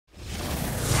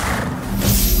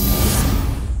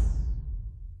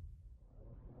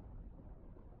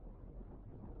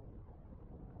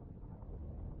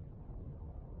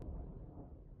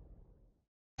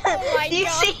Do you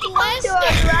see him Lester. to our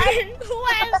right?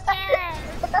 Lester.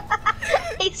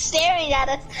 He's staring at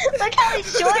us. Look how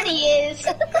short he is.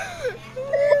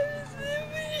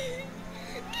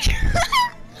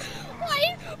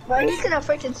 Why? Bro, he's gonna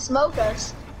freaking smoke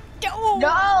us. No.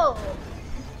 No!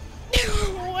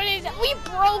 What is that? We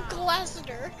broke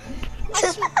Lester.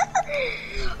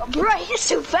 Bro, he's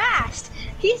too fast.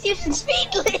 He's using speed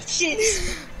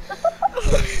glitches.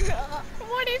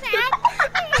 What is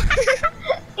happening?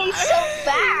 He's so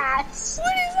fast.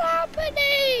 What is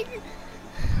happening?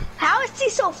 How is he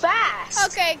so fast?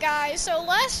 Okay, guys. So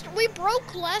we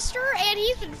broke Lester, and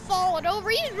he's been falling over.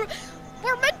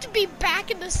 We're meant to be back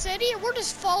in the city, and we're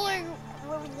just following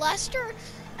Lester,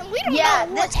 and we don't know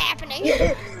what's happening.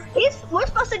 We're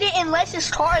supposed to get in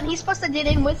Lester's car, and he's supposed to get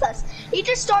in with us. He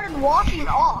just started walking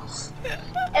off,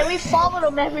 and we followed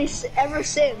him ever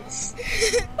since.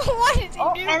 What is he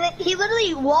doing? And then he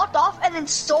literally walked off and then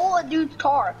stole a dude's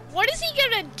car. What is he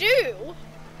gonna do?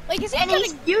 Like, is he gonna?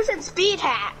 He's using speed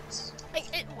hacks. Like,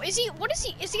 is he? What is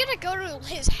he? Is he gonna go to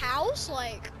his house?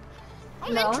 Like,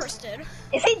 I'm interested.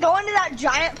 Is he going to that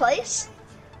giant place?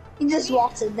 He just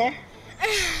walks in there.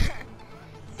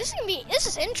 This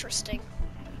is interesting.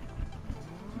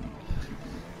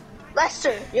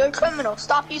 Lester, you're a criminal.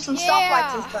 Stop using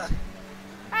stoplights and stuff.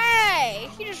 Hey,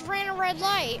 he just ran a red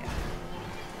light.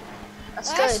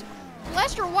 That's good.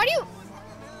 Lester, why do you?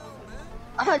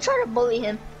 I'm gonna try to bully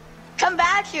him. Come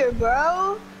back here,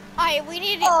 bro. We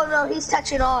need to... Oh no, he's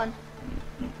touching on.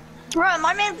 Bro,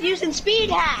 my man's using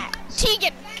speed hacks.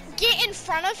 Tegan, get in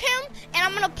front of him, and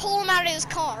I'm gonna pull him out of his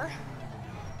car.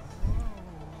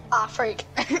 Ah, freak.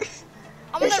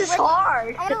 This is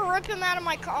hard. I'm gonna rip him out of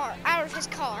his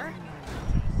car.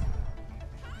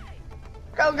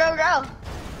 Go, go, go.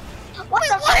 What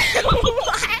the fuck?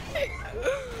 What?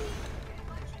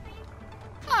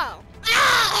 Oh.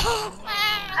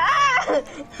 Ah!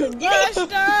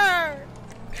 Lester!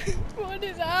 What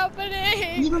is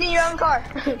happening? You can get your own car.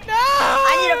 No!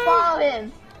 I need to follow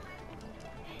him.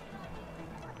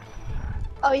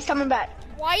 Oh, he's coming back.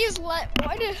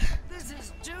 This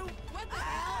is too. What the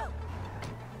hell?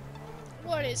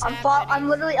 What is happening? I'm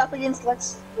literally up against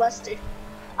Lester.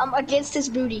 I'm against his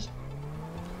booty.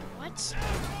 What?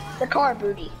 The car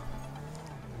booty.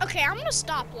 Okay, I'm gonna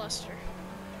stop Lester.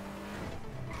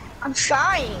 I'm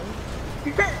trying.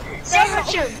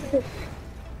 Sandwich him.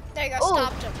 There you go,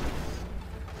 stopped him.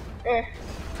 There.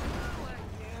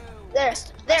 There. I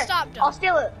stopped him. I'll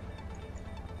steal it.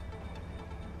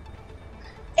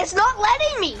 It's not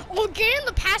letting me. Well, get in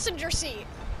the passenger seat.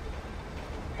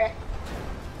 Okay.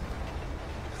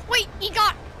 Wait, he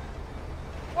got...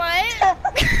 What?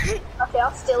 Okay,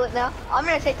 I'll steal it now. I'm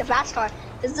gonna take the fast car,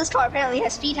 because this car apparently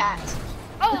has speed hacks.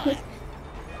 Oh.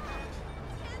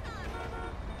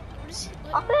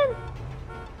 Hop in.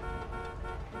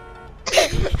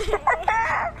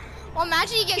 Well,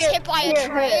 imagine he gets hit by a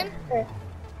train. Here. Here,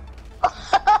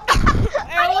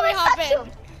 let me hop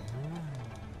in.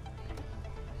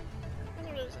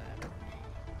 What is that?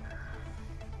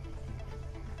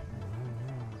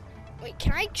 Wait,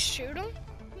 can I shoot him?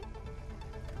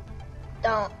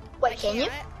 Don't. Wait, can you?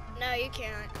 No, you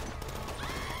can't.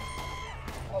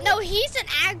 No, he's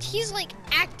like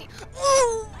acting.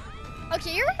 Ooh!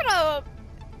 Okay, you're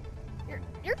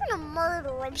gonna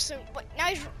murder him soon. But now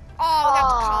he's.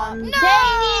 Oh, we got the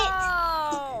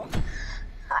cop. No!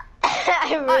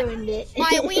 I ruined it.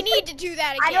 We need to do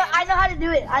that again. I know how to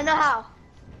do it. I know how.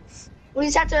 We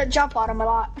just have to jump on him a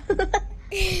lot.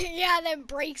 Yeah, then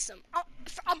breaks him. But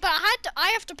I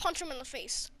have to punch him in the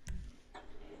face.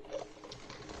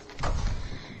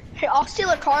 Here, I'll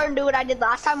steal a car and do what I did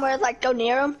last time, where like go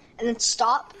near him and then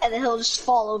stop, and then he'll just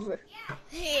fall over.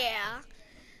 Yeah.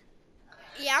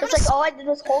 Yeah. It's like all I did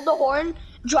was hold the horn,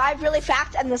 drive really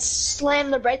fast, and then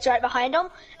slam the brakes right behind him,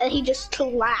 and he just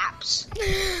collapsed.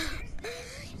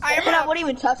 I wouldn't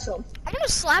even touch him. I'm gonna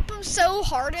slap him so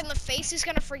hard in the face, he's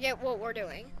gonna forget what we're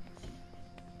doing.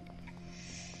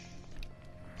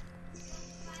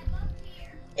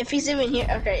 If he's even here,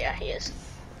 okay, yeah, he is.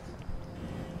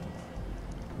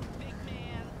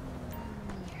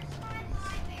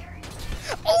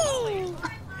 Oh!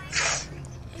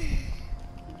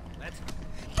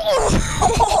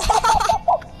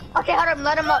 Okay, hold on,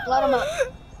 let him up, let him up.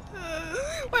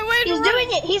 Wait, He's doing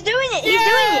it, he's doing it, he's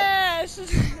doing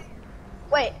it.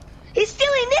 Wait, he's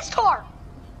stealing this car.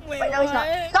 Wait, no, he's not.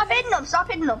 Stop hitting him, stop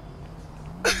hitting him.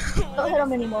 Don't hit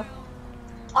him anymore.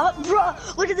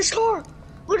 Bruh, look at this car.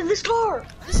 Look at this car.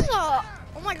 This is oh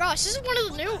my gosh, this is one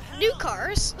of the new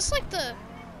cars. This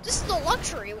is the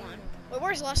luxury one. Wait,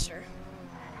 where's Lester?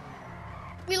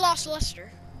 We lost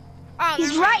Lester. Oh,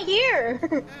 he's right here.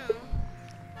 Oh.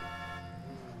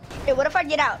 Hey, what if I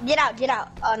get out? Get out, get out.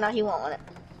 Oh no, he won't want it.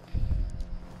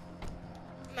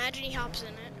 Imagine he hops in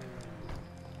it.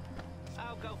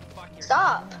 I'll go fuck your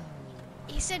Stop.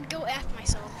 He said go F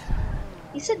myself.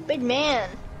 He said big man.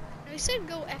 No, he said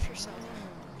go F yourself.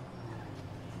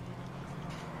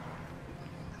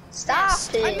 Stop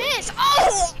it. I missed.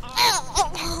 Oh!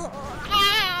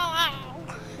 Ow!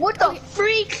 What the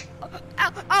freak?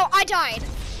 Ow! Oh, I died.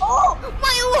 Oh!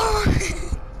 My lord!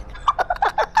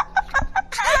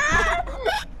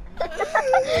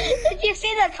 Did you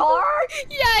see the car?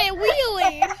 Yeah, it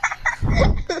wheelied.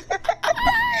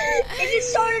 It just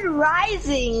started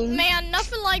rising. Man,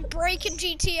 nothing like breaking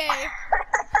GTA.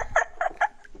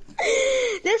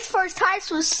 This first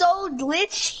heist was so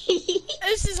glitchy.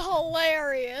 This is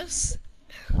hilarious.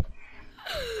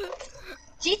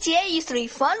 GTA used to be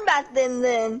fun back then.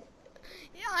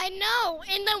 Yeah, I know.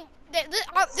 And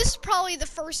this is probably the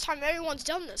first time everyone's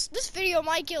done this. This video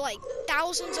might get like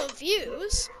thousands of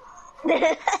views.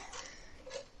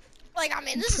 Like, I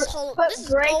mean, this is whole. But This is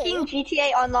breaking gold.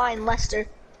 GTA Online Lester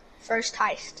first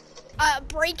heist.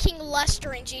 Breaking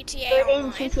Lester in GTA Or in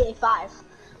Online. GTA 5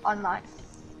 Online.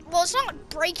 Well, it's not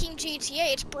breaking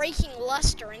GTA. It's breaking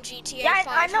Lester in GTA Yeah, 5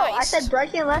 I know. Heist. I said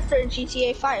breaking Lester in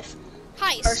GTA 5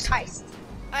 heist. first heist.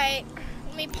 Let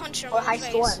me punch him Or in the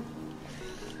heist face. 1.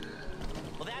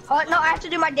 Oh no, I have to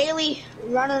do my daily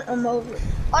running him over.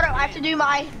 Oh no, I have to do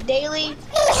my daily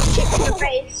kick in the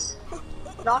face.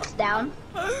 Knocks down.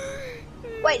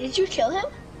 Wait, did you kill him?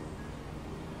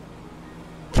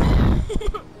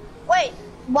 Wait,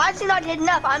 why is he not hidden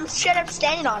up? I'm straight up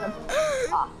standing on him.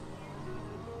 Ah.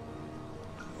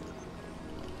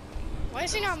 Why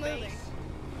is he not moving?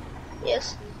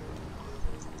 Yes.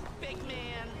 big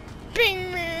man.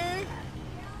 Bing man.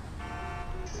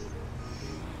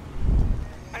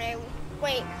 Okay,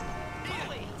 wait.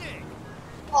 Really? Dick.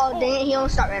 Oh dang it, he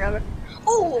almost got ran over.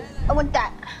 Oh, I want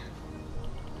that.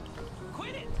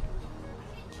 Quit it.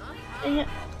 Dang it.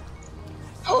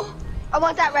 Oh, I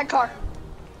want that red car.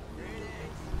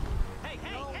 Hey,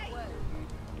 hey, hey.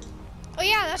 Oh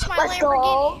yeah, that's my Let's Lamborghini.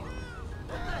 go.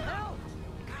 What the hell?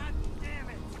 God damn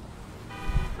it.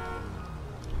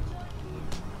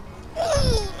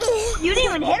 You didn't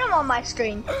even hit him on my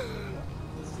screen.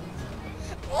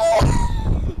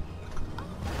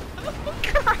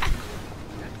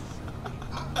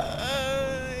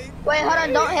 Wait, hold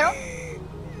on, don't hit him.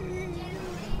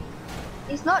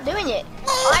 He's not doing it.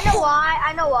 I know why,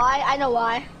 I know why, I know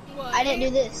why. What? I didn't do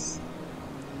this.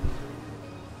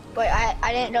 But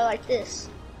I didn't go like this.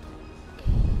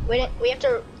 We have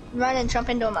to run and jump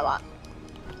into him a lot.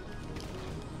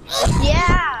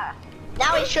 Yeah!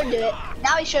 Now he should do it.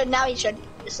 Now he should.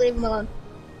 Just leave him alone.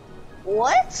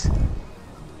 What?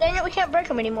 Dang it, we can't break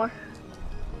him anymore.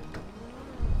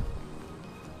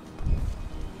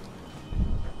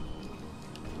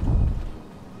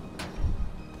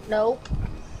 Nope.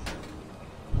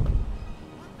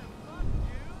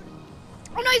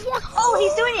 Oh no, he's walking. Oh,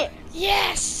 he's doing it.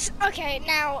 Yes. Okay,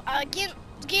 now get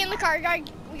in the car.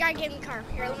 We gotta get in the car.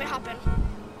 Here, let me hop in.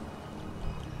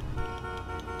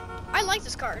 I like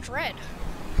this car. It's red.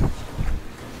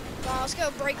 Well, let's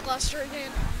go break Lester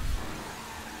again.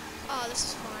 Oh, this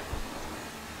is fun.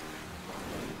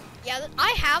 Yeah,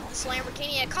 I have this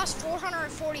Lamborghini. It costs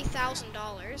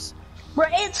 $440,000. Bro,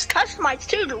 it's customized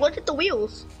too. Look at the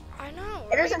wheels. I know.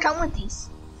 It Right? doesn't come with these.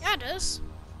 Yeah, it does.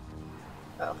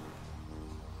 Oh.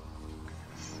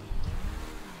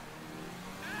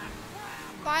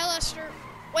 Bye, Lester.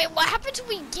 Wait, what happens if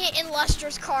we get in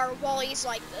Lester's car while he's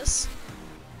like this?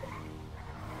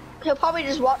 He'll probably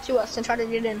just walk to us and try to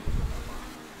get in.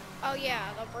 Oh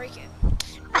yeah, they'll break it.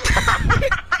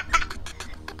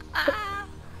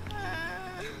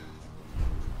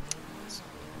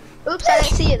 Oops, I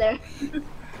didn't see you there.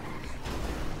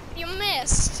 You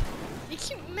missed. You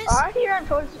keep missing. Alright, you run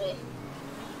towards me.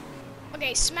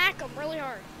 Okay, smack him really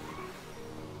hard.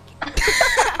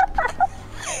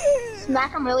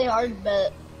 Smack him really hard,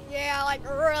 but Yeah, like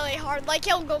really hard. Like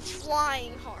he'll go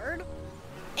flying hard.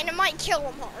 And it might kill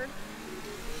him hard.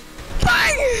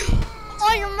 Bang!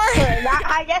 Oh, you're murdered.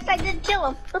 I guess I did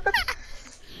kill him.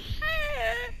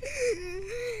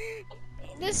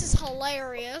 This is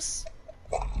hilarious.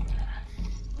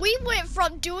 We went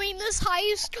from doing this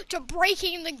heist to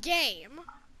breaking the game.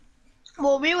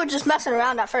 Well, we were just messing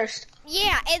around at first.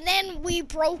 Yeah, and then we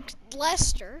broke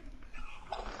Lester.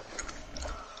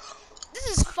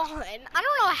 This is fun. I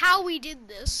don't know how we did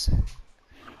this.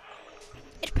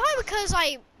 It's probably because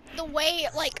I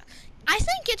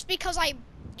think it's because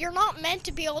you're not meant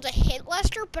to be able to hit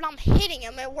Lester, but I'm hitting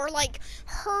him and we're like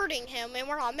hurting him and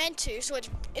we're not meant to, so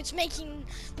it's making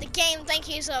the game think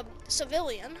he's a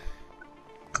civilian.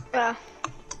 Yeah.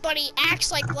 But he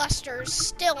acts like Lester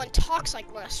still and talks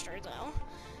like Lester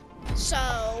though.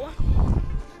 So,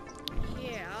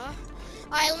 yeah.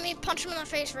 Alright, let me punch him in the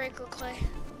face very quickly.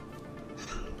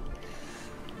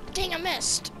 Dang, I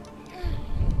missed.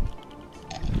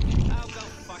 Oh, go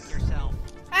fuck yourself.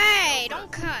 Hey,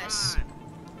 don't cuss.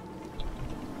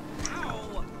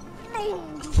 Ow.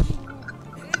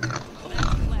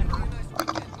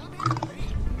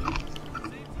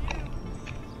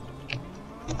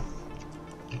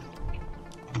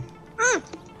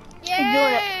 Yeah.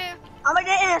 Doing it. I'm gonna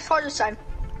get in as hard this time.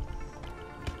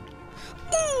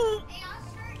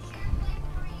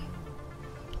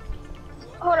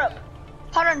 Hold up.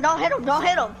 Hold on, don't hit him, don't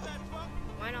hit him.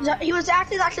 Why not? He was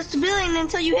acting like a civilian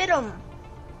until you hit him.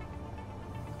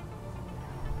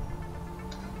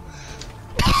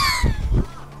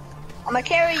 I'm gonna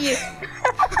carry you.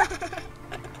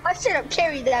 I should have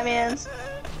carried that man's.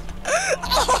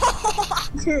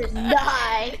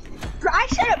 Die. Bro, I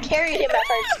should have carried him at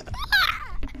first.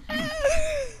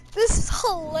 This is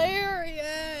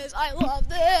hilarious. I love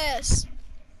this.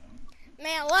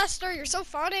 Man, Lester, you're so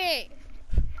funny.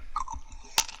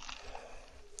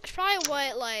 It's probably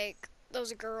what, like,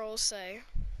 those girls say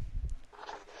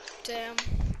to him.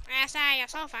 I say, you're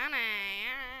so funny.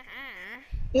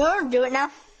 You wanna do it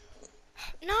now?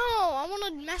 No, I want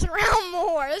to mess around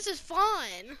more. This is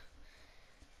fun.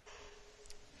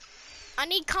 I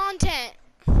need content.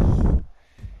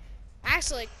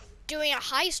 Actually, doing a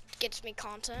heist gets me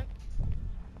content.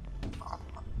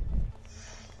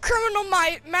 Criminal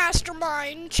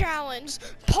Mastermind Challenge,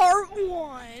 Part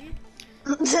 1.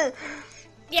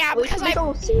 Yeah, because I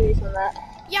don't serious on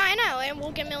that. Yeah, I know, and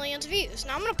we'll get millions of views.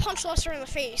 Now I'm gonna punch Lester in the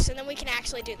face, and then we can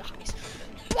actually do the heist.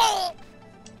 Whoa!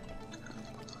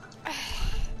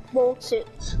 Bullshit.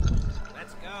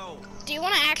 Let's go. Do you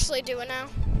want to actually do it now?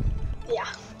 Yeah.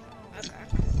 Okay.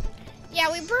 Yeah,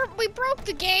 we broke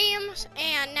the games,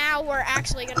 and now we're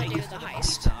actually gonna do the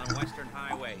heist. On Western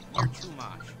Highway, near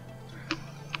Chumash.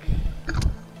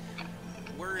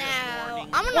 Word of warning.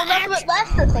 I'm gonna Well, that's what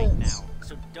Lester thinks. Now,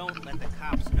 so don't let the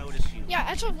cops notice you. Yeah,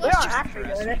 that's what We're not Lester.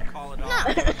 actually doing it. Call it No.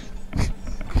 off.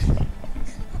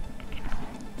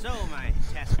 So, my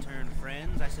taciturn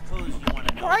friends, I suppose you want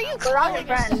to know. Who are you We're all your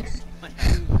calling? friends.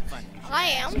 I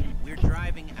am. We're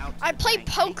driving out. I play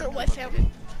poker with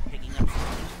him. Picking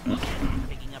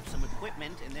up some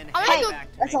equipment and then I'm heading gonna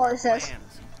back to that's make all our it says.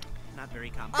 plans. Not very Are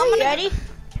you complicated. ready?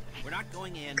 We're not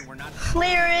going in. We're not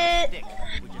Clear it. stick.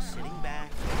 We're just sitting back.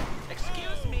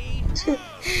 Excuse me. Sitting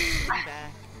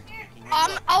back.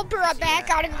 I'll be right back.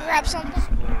 I gotta grab something. Like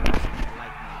my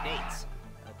dates.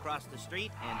 Across the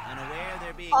street and unaware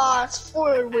they're being. Oh, it's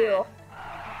forward wheel.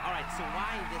 All right, so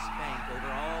why this bank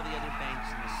over all the other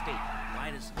banks in the state? Why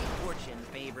does fortune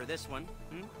favor this one?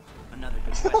 Another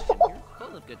good question here.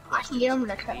 Full of good I can questions. get him to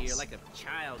You're cuss. like a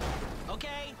child.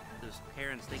 Okay. Those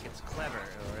parents think it's clever,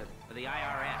 or the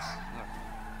IRS.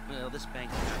 Well, this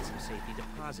bank's got some safety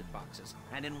deposit boxes,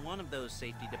 and in one of those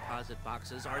safety deposit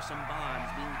boxes are some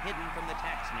bonds being hidden from the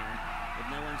tax man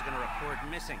that no one's going to report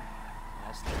missing.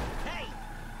 All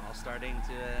starting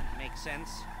to make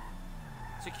sense.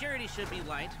 Security should be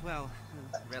light, well,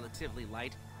 relatively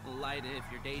light. Light if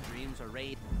your daydreams are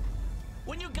raid.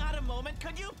 When you got a moment,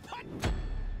 could you put...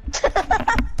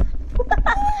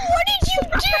 What did you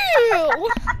do?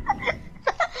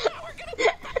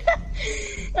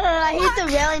 I hit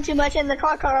the railing too much and the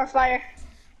car caught on fire.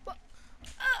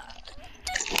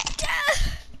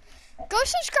 Go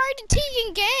subscribe to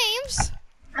Tegan Games.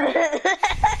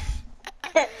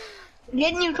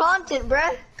 Getting new content,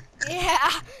 bruh. Yeah.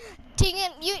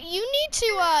 Tegan, you need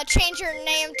to change your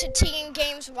name to Tegan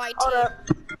Games YT. Hold up.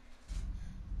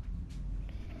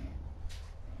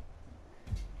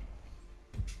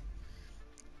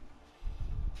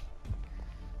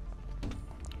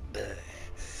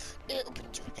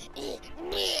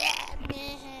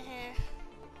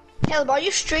 Caleb, are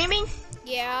you streaming?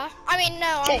 Yeah. I mean,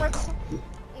 no, Okay.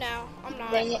 No, I'm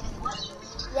not. Dang it.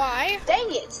 Why? Dang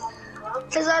it.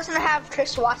 Because I was going to have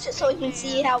Chris watch it so we can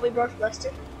see how we broke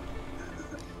Lester.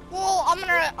 Well,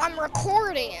 I'm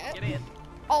recording it. Get in.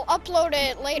 I'll upload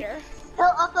it later. He'll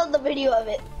upload the video of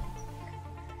it.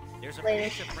 There's a Later.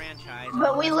 fleeca franchise.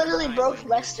 But we literally on broke Highway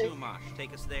Lester. near Chumash.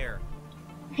 Take us there.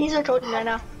 He's recording right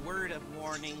now. Word of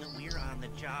warning, we're on the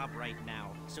job right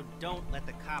now, so don't let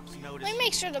the cops notice. Let me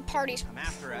make sure the party's Come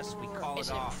after us, we call it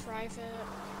isn't off. private.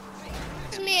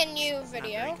 This is me and you very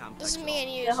video. complex This is at me all.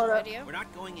 and you's Yeah, hold up. video. We're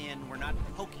not going in, we're not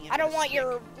poking it. I don't with a want stick.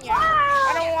 your,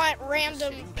 I don't want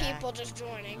random Sitting back. people just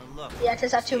joining. Look, Yeah,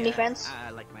 just have too many yeah, friends.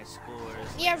 I like my scores.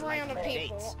 You have I like random my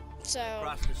people, dates. so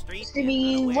Across the street, It's gonna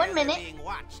be unaware 1 they're minute. being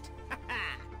watched.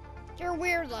 You're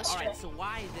weird, Lester. All right, so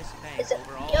why this bank Is it-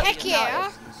 over all Heck the yeah.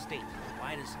 others in the state?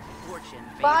 Why does fortune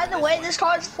By favor the way, one? this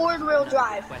car is four-wheel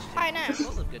drive. Question. I know.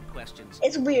 Full of good questions.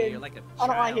 It's weird. You're like a I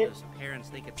don't like child it. whose parents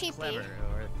think it's Pee-pee. clever,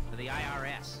 or the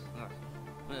IRS.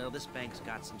 Well, this bank's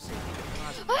got some safety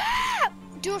deposits. Ah!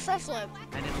 Do a front flip.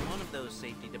 And in one of those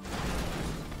safety deposits,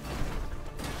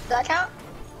 Does that count?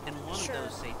 Sure. of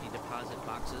those safety deposit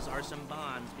boxes are some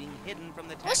bonds being hidden from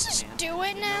the tax Let's just man. do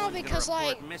it You now know, because you're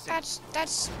like missing.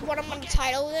 that's what I'm gonna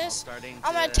title this. Starting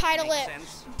I'm gonna to title make it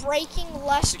sense. Breaking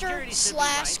Lester Security should be /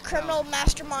 right. Criminal Well,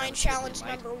 Mastermind should be Challenge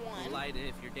right. number 1. Light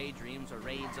if your daydreams or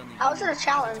raids on the How is it a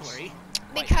challenge? depository.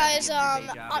 Because Quite happy if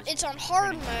your day job is it's on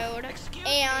hard turning- mode Excuse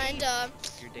and me.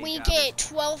 Your day we job get is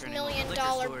 $12 turning million liquor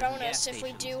stores and gas bonus if we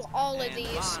stations. do all of And these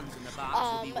bonds in the box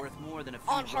will be worth more than a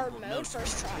few on hard rumpled mode notes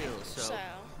first and try. bills, So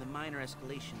the minor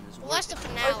escalation is well, worth that's the it.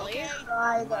 finale.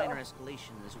 Try The minor though.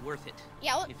 escalation is worth it.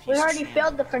 Yeah, look, If We you already stand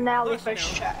failed the finale Plus, you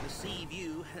first know, try. the sea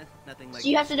view, nothing like So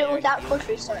you have to do it staring without at the push ocean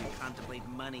restart. while you contemplate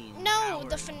money and no, power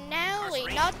the and finale,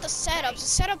 incarceration. not the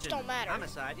setups. The setups don't matter.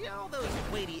 Homicide, you know, those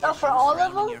weighty Oh, for issues all of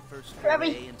framing them? your first For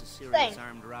every foray into serious thing?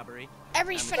 armed robbery.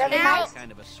 Every I'm finale, assuming heist? it's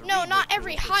kind of a no, cerebral not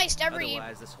every proof, but heist, every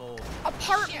otherwise this whole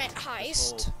apartment this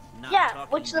heist. whole not Yeah,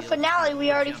 talking which the deal is finale kind of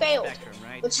we already on the failed, spectrum,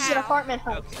 right? which is an How? apartment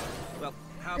house. Okay, well,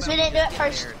 how Because about we didn't do just it get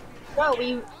first. there No,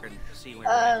 we and see where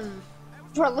we're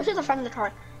at? bro, look at the front of the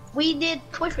car. We did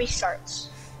quick restarts.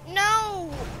 No,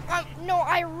 no,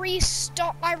 I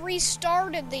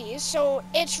restarted these, so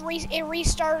it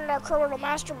restarted our criminal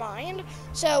mastermind,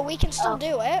 so we can still Oh.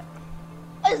 do it.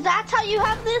 Is that how you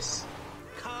have this?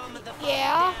 Calm the fuck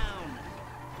Yeah. down.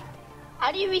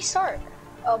 How do you restart?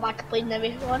 Oh, by completing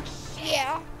everyone.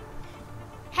 Yeah.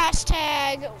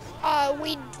 Hashtag,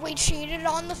 we cheated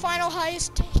on the final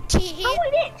heist. Tee. No,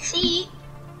 we didn't cheat.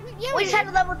 Yeah, We we just had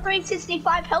did. a level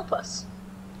 365 help us.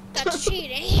 That's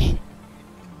cheating.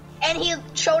 And he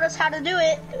showed us how to do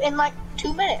it in like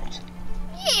 2 minutes.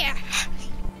 Yeah.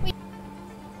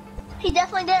 He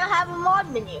definitely didn't have a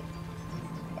mod menu.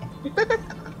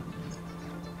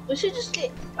 We should just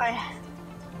get. I'm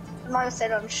not gonna say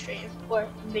it on stream or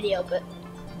video, but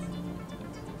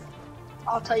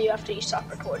I'll tell you after you stop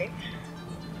recording.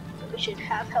 We should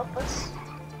have help us,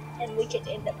 and we can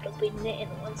end up completing it in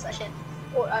 1 session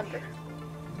or under.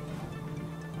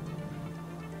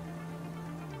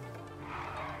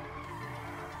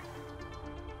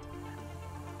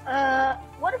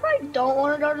 What if I don't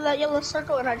want to go to that yellow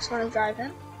circle and I just want to drive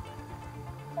in?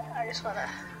 I just want to.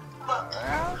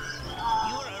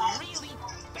 You're a really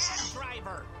bad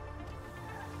driver.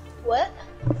 What?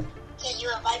 Can you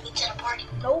invite me to the party?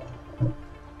 Nope.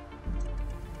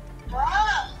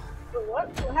 What?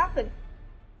 What happened?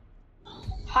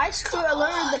 High school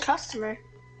alerted the customer.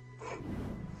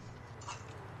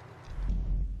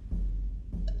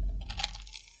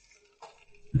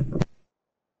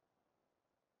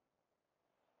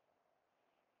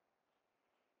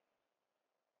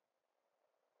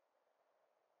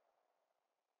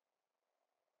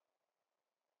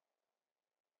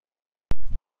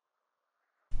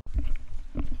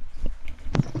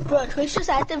 Bro, Twitch just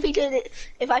asked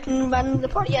if I can run the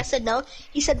party. I said no.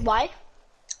 He said why?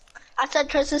 I said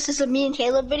because this is a me and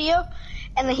Caleb video,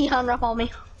 and then he hung up on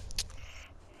me.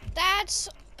 That's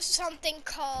something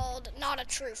called not a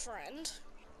true friend.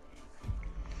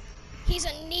 He's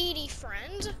a needy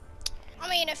friend. I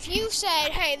mean, if you said,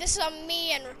 "Hey, this is a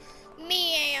me and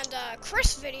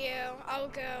Chris video," I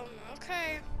would go,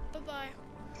 "Okay, bye-bye."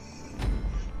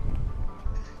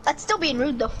 That's still being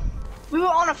rude though. We were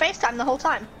on a FaceTime the whole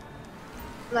time.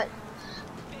 Like,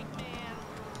 Big man.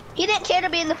 he didn't care to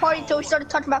be in the party until we started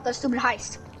talking about that stupid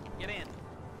heist. Get in.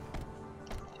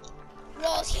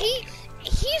 Well,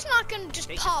 he's not gonna just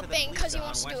Take us pop to the in because he fleeca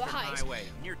wants to on do a Western heist. Highway,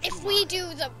 near If Two we Mile.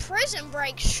 do the prison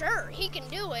break, sure, he can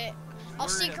do it. I'll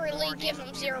Word of secretly warning, give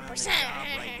him you're on the 0%. job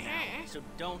right now, so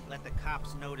don't let the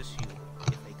cops notice you.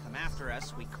 If they come after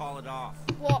us, we call it off.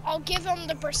 Well, I'll give him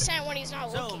the percent when he's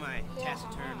not So, looking. my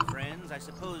taciturn friends, I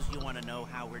suppose you want to know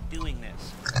how we're doing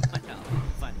this. Well,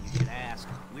 funny you should ask.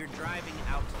 We're driving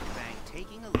out to the bank,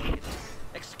 taking a look at...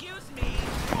 Excuse me!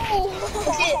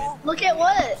 Look at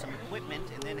what? Some equipment,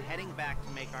 and then heading back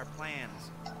to make our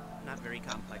plans. Not very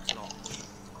complex at all.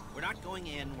 We're not going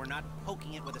in, we're not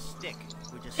poking it with a stick.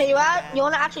 We're just... Hey, you sitting want? back, You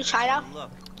want to actually try it out? taking a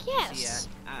look. Yes. See,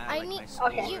 I like need- my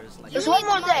Okay. scores, like There's You one need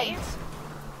more money. thing.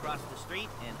 across the street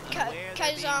and unaware they're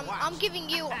Because being I'm watched. giving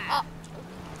you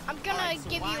I'm gonna Alright, so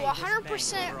give why you this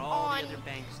 100% bank over all the on other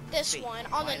banks in the this state? one.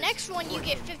 On Why the does next one, you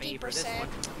get fortune favor this 50%. one?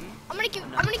 I'm gonna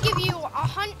give you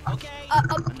Okay.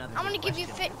 Another I'm gonna give you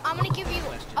question. I'm gonna give you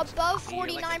Questions. above You're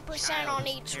like a 49% child on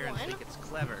whose each parents one. think it's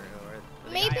clever, or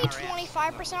maybe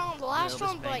 25% on the last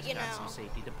one, but you know. Some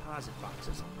safety deposit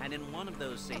boxes, and in one of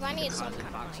those safety I need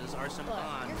deposit boxes are some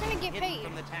bonds you're gonna get paid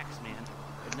from the tax man,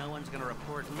 but no one's gonna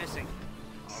report missing.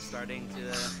 All starting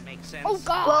to make sense. Oh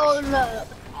God! Well, no.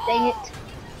 Dang it!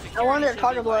 I wanted a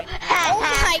car to blow. Oh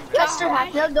my God! Lester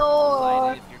has no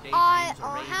door. I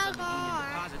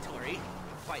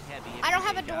don't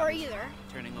have a door either.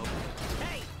 Turning over.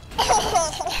 Hey!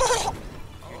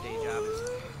 Your day job is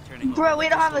turning Bro, over we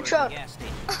don't have a truck.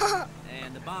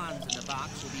 And the bonds in the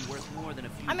box will be worth more than a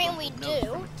few. I mean, we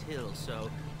do. Till, so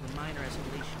the minor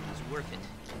escalation is worth it.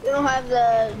 We don't have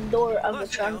the door of the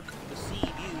trunk.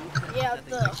 Yeah,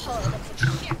 the hood of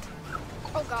the shit.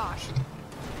 Oh gosh.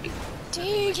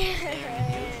 Dang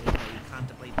it.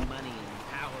 Contemplate money and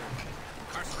power,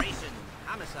 incarceration,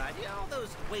 homicide, you know, all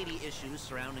those weighty issues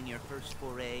surrounding your first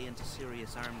foray into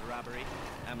serious armed robbery.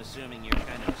 I'm assuming you're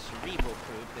kind of cerebral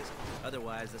proof, because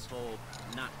otherwise this whole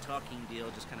not talking deal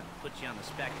just kind of puts you on the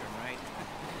spectrum, right?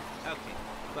 Okay,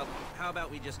 well, how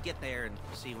about we just get there and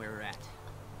see where we're at?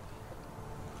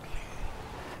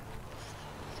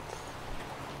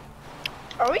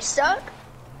 Are we stuck?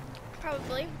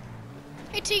 Probably.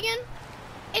 Hey Tegan,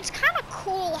 it's kind of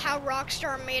cool how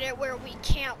Rockstar made it where we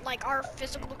can't, like, our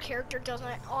physical character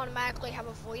doesn't automatically have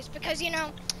a voice, because, you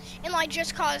know, in like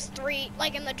Just Cause 3,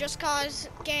 like in the Just Cause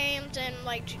games and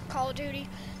like Call of Duty,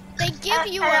 they give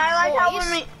you a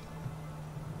voice.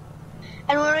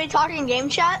 And when we talk in game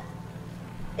chat,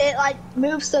 it like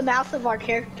moves the mouth of our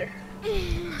character. I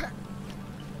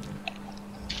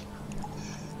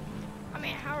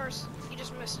mean, Howard's, you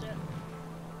just missed it.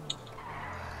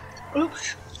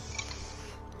 Oops.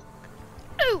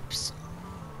 Oops.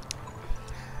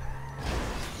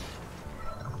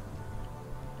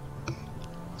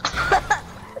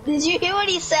 Did you hear what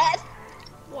he said?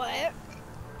 What?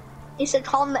 He said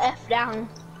calm the F down.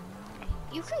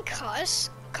 You can cuss.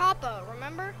 Kappa,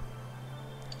 remember?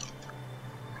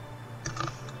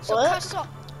 So what? Cuss all,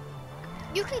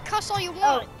 you can cuss all you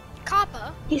want.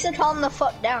 Kappa. He said calm the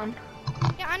fuck down.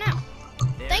 Yeah, I know.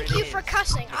 Thank you for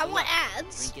cussing. I want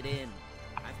ads. Drink it in.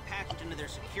 I've patched into their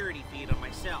security feed on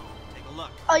myself. Take a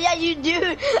look. Oh yeah, you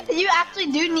do. You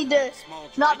actually do need to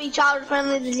not be child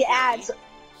friendly to the ads.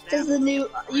 This is the new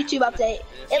YouTube update.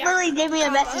 It literally gave me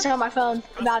a message on my phone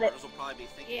about it.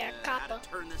 Yeah, Kappa.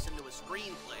 Turn this into a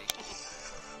screenplay.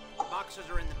 Boxes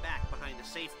are in the back behind a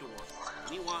safe door.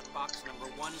 We want box number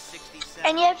 167.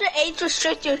 And you have to age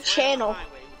restrict your channel.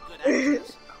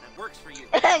 Works for you.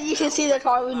 You can see the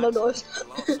car with no doors.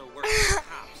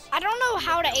 I don't know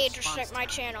how to age restrict my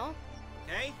channel.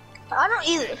 Okay? I don't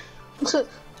either.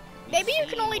 Maybe you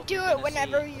can only do it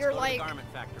whenever you're like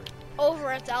over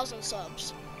 1,000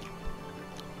 subs.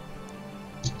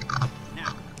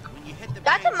 Now, when you hit the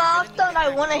That's a milestone I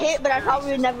want to hit, but I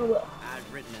probably never will.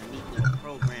 I've written a neat little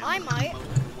program. I might.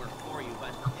 Work for you, but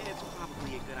it's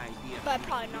probably a good idea. But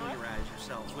probably not.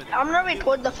 I'm gonna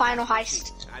record the final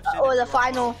heist, or the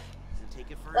final,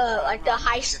 like the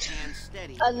heist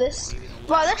of this.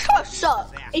 Bro, this car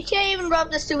sucks. It can't even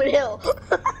rub this stupid hill.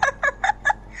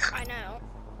 I know.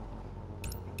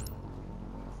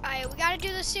 Alright, we gotta do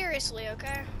this seriously,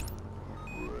 okay?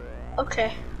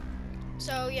 Okay.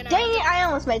 So, you know. Dang it, I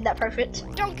almost made that perfect.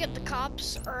 Don't get the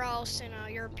cops, or else, you know,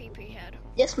 you're a PP head.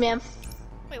 Yes, ma'am.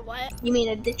 Wait, what? You mean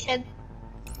a dickhead?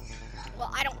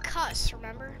 Well, I don't cuss,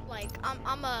 remember? Like,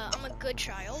 I'm a good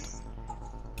child.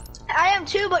 I am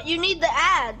too, but you need the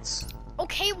ads.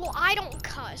 Okay, well, I don't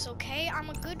cuss, okay? I'm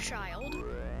a good child.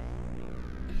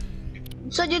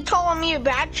 So you're calling me a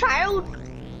bad child?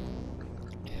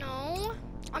 No,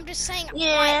 I'm just saying.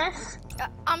 Yes.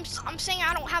 I'm saying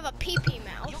I don't have a pee-pee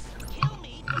mouth. You'll kill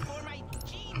me before my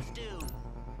jeans do.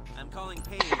 I'm calling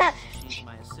Paige. She's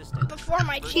my assistant. Before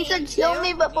my jeans do. He said kill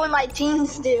me before my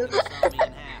jeans do.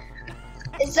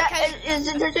 Is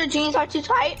it because your jeans are too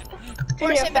tight?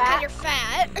 Or is it because you're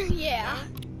fat? Yeah.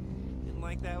 Didn't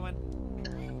like that one?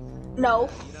 No.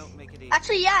 You don't make it easy.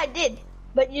 Actually, yeah, I did.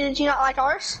 But did you not like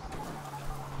ours?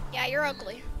 Yeah, you're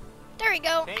ugly. There you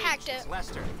go. Paige, Hacked it. it's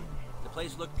Lester. The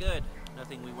place looked good.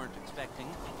 Nothing we weren't expecting.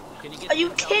 Can you get Are you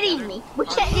kidding me? We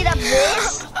can't get up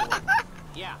this?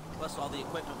 Yeah, plus all the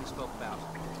equipment we spoke about.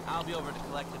 I'll be over to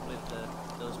collect it with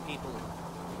those people.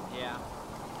 Yeah.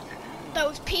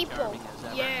 Those people.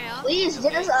 Yeah. Please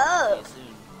get us up.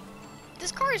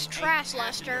 This car is trash,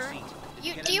 Lester.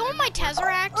 Do you want my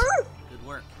Tesseract? Good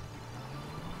work.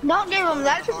 Don't give him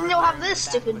that because he'll have this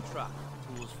stupid.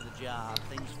 Tools for the job,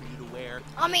 things for you to wear.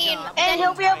 I mean, and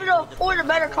he'll be able to afford a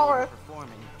better car.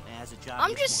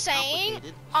 I'm just saying,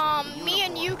 me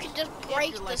and you could just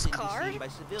break this car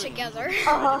together.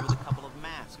 Uh-huh. With a couple of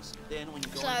masks. masks. Then when you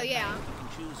go So, in the yeah. bank, you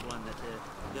can choose one that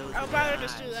goes I'll with probably your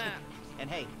just do eyes. that. And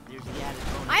hey, there's the added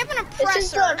bonus. I have an This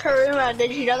is the oppressor. Karuma,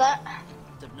 did you know that?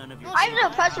 None of your I have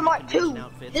an oppressor mark too.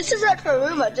 This is a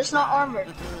Karuma, just not armored.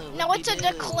 No, it's a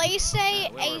Declace,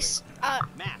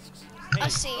 masks. a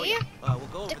C. We'll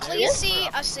go over Declace, there.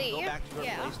 a C. Go back to your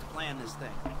Yeah. place to plan this thing.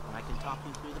 I can talk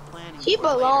you through the planning. He for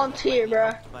it belongs later. here,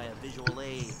 bro. By a visual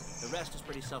aid. The rest is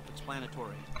pretty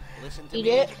self-explanatory. Listen to You me.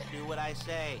 did it? Do what I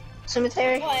say.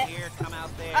 Cemetery. What? Here, come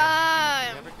out there. If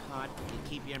you're ever caught, you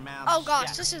keep your mouth Oh gosh,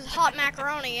 shut. this is hot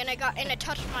macaroni, and it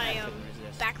touched my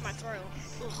back of my throat.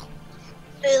 Ugh.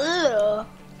 Ew.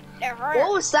 It hurt.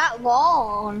 What was that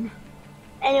long?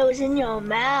 And it was in your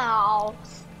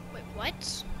mouth. Wait,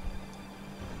 what?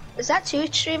 Is that too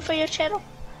extreme for your channel?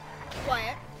 What?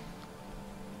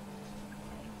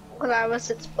 What I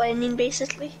was explaining,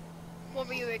 basically. What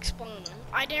were you explaining?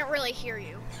 I didn't really hear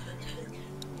you.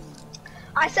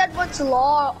 I said,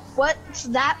 what's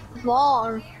that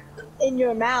long in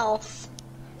your mouth?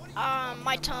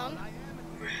 My tongue.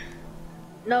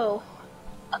 No,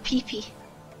 a pee-pee.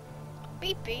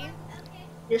 Beepy.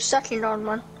 You're sucking on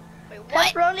one. Wait,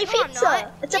 what? Pepperoni No, I'm pizza.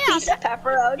 not. It's a Yeah. piece of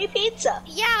pepperoni pizza.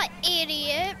 Yeah,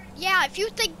 idiot. Yeah, if you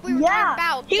think we were talking Yeah,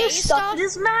 about he gay was stuck stuff. in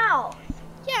his mouth.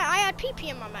 Yeah, I had pee-pee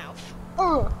in my mouth.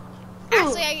 Ugh.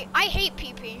 Actually, I hate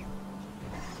pee-pee.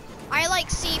 I like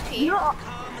CP. You know,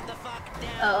 Calm the fuck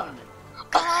down.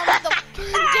 Calm the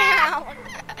f down.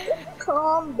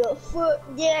 calm the foot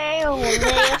down,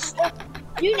 mister.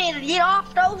 You need to get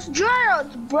off those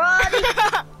drugs, buddy.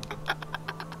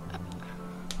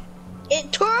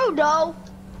 It's true, though. Not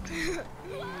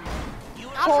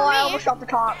Oh, for I me. almost shot the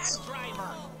cops. Driver.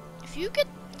 If you could,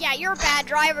 yeah, you're a bad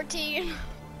driver, T.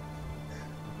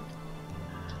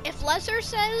 If Lesser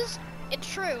says, it's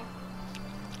true.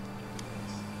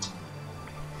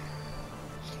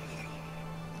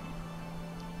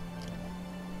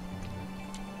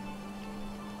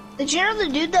 Did you know the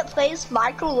dude that plays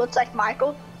Michael looks like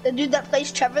Michael? The dude that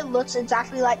plays Trevor looks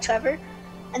exactly like Trevor.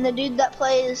 And the dude that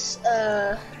plays,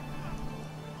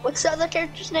 what's the other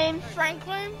character's name?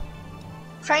 Franklin?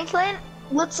 Franklin?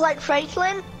 Looks like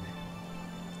Franklin.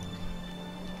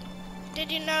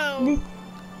 Did you know?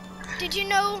 Did you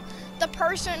know the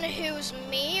person who's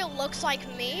me looks like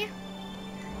me?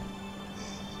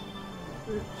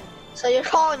 So you're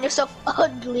calling yourself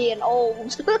ugly and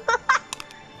old.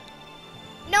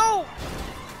 No,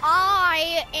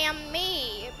 I am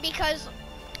me because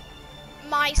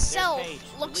myself Paige,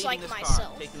 looks leaving like this car,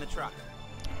 myself. taking the truck.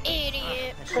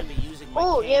 Idiot. I should be using my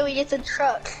Oh, cane. yeah, we get the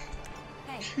truck.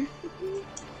 Hey,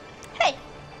 Hey,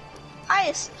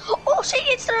 Ice. Oh, she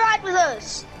gets to ride with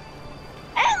us.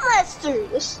 And Lester.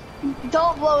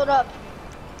 Don't blow it up.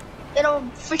 It'll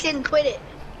freaking quit it.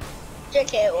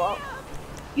 JK, it won't.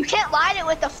 You can't light it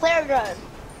with the flare gun.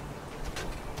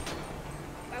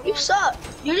 You suck.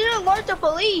 You didn't alert the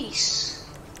police.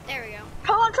 There we go.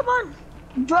 Come on, come on.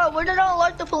 Bro, we're gonna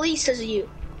alert the police because of you.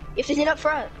 You have to get up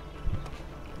front.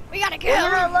 We gotta We're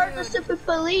gonna go. alert the stupid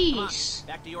Come on, police.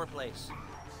 back to your place.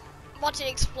 Watch it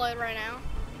explode right now.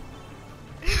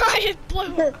 I just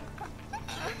blew it.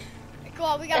 Come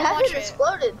on, we It gotta watch hasn't it.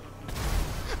 exploded.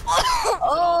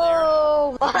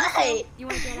 Oh my! you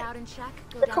want to get out and check?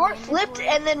 Go The down car the flipped inventory,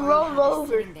 and then or you rolled have it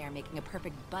over. Sitting there making a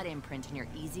perfect butt imprint in your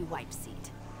easy wipe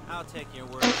seat. I'll take your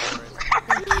word for it.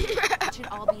 It should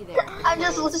all be there. I'm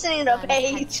just listening to Guns,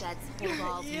 Paige. headsets, hold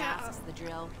alls, Yeah. masks, the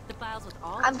drill, the files with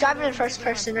all. I'm the driving in photos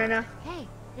first and person right now. Hey,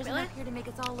 there's Really? enough here to make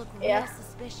us all look Yeah. real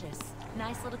suspicious.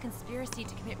 Nice little conspiracy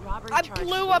to commit robbery I charges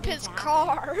blew up waiting his to happen.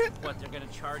 car. What, they're gonna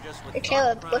charge us with Hey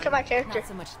Caleb, thought look at my crime? character. Not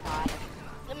so much thought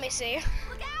Let me see.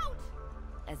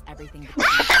 as everything becomes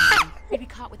we'd be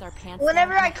caught with our pants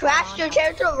Whenever down I and crashed, your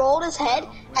character rolled his head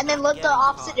and then looked the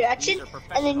opposite direction,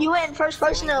 and then you went in first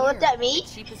person and looked at me.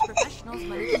 cheapest professionals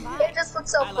money can buy. It just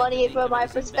looks so I like funny to think from of my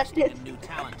it as investing perspective. in new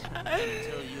talent.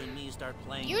 Until you and me start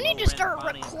playing You need to low-rent start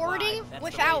Bonnie and recording Clyde, that's the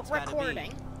way without it's gotta be.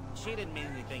 recording. She didn't mean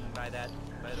anything by that,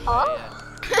 by the Huh?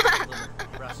 way. A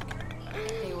little brusque.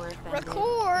 If they were offended, we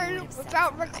Record would have said without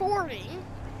something. recording.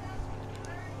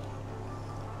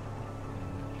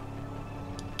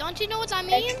 Don't you know what that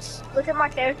means? Look at my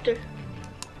character.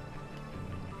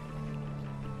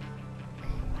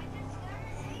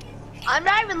 I'm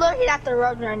not even looking at the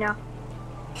road right now.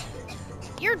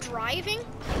 You're driving?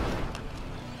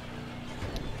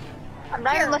 I'm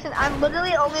not even Here. looking. I'm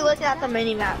literally only looking at the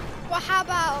mini map. Well, how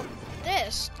about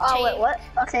this? Oh wait, Tate? what?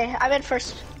 Okay, I'm in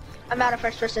first. I'm out of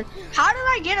first person. How did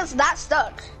I get us that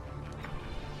stuck?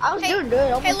 I was Hey, doing good.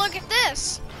 Hey, Almost. look at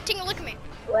this. Tinga, look at me.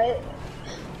 Wait.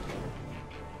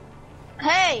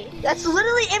 Hey, that's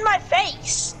literally in my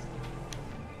face.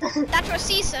 That's what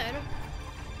C said.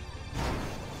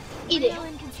 Eat it.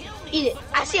 Eat it.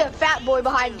 I see a fat boy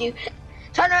behind you.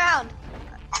 Turn around.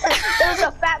 There's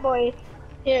a fat boy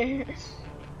here.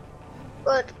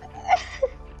 Look.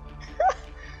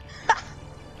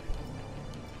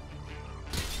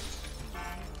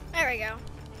 There we go.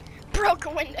 Broke a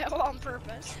window on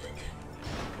purpose.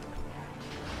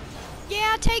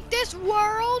 Yeah, take this,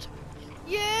 world.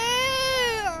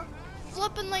 Yeah.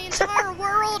 Flipping the entire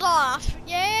world off.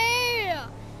 Yeah.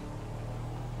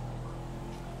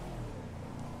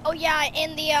 Oh yeah,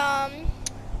 in the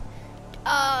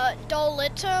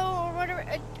Dolittle or whatever,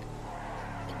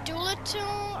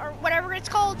 Doolittle or whatever it's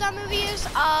called, that movie is,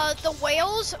 the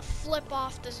whales flip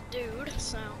off this dude,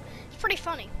 so it's pretty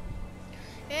funny.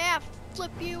 Yeah,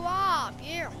 flip you off.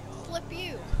 Yeah, flip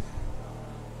you.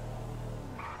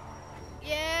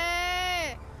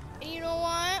 Yeah. And you know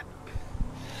what?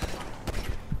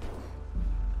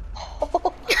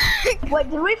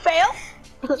 Wait, did we fail?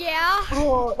 Yeah.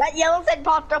 Oh, that yellow thing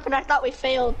popped up and I thought we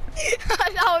failed.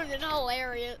 That would have been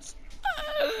hilarious.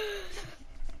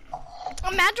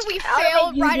 Imagine we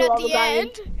failed right at the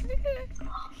end.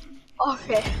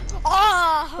 Okay.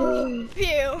 Oh,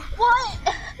 phew. What?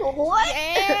 What?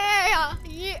 Yeah.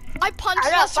 I punched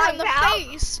Lester in the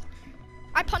face.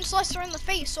 I punched Lester in the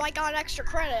face, so I got extra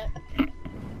credit.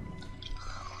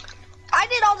 I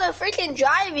did all the freaking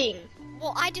driving.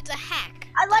 Well, I did the hack.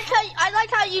 I like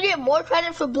how you get more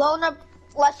credit for blowing up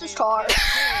Lester's car,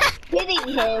 hitting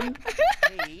him.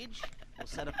 Paige, we'll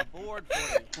set up a board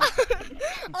for you.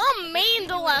 I'm mean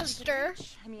to Lester.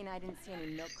 I mean, I didn't see any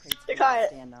milk crates You're to tired.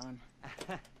 stand on.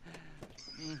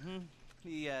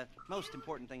 The most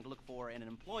important thing to look for in an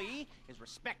employee is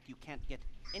respect. You can't get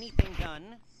anything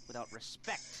done without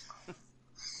respect.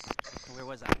 Where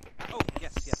was I? Oh,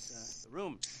 yes, the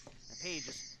room. Paige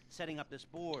is setting up this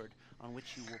board on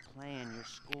which you will plan your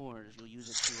scores. You'll use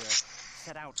it to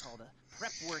set out all the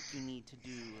prep work you need to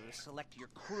do, select your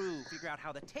crew, figure out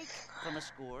how the take from a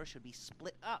score should be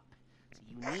split up. So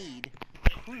you need a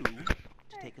crew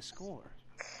to take a score.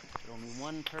 But only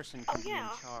one person can be in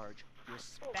charge.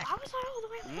 Respect. How was I all the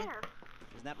way up there?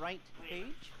 Isn't that right,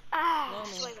 Paige? Ah,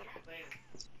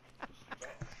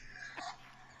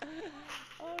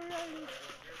 All right.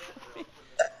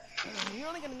 You're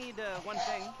only going to need one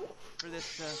thing for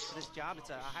this job.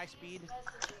 It's a high-speed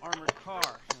armored car.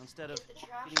 Now, instead of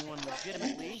getting one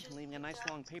legitimately, leaving a nice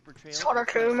long paper trail, you're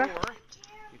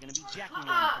going to be jacking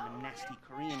one from a nasty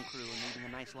Korean crew and leaving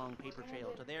a nice long paper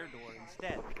trail to their door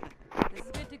instead. This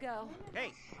is good to go.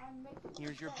 Hey,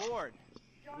 here's your board.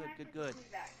 Good.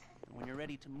 And when you're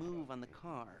ready to move on the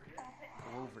car,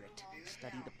 go over it,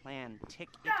 study the plan, tick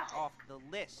it off the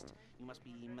list. You must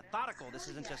be methodical. This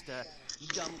isn't just a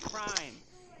dumb crime.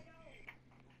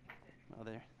 Oh,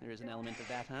 there is an element of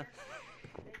that, huh?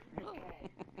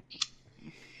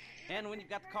 And when you've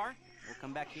got the car, we'll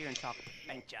come back here and talk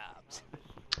bank jobs.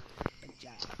 Bank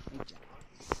jobs.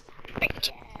 Big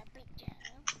job.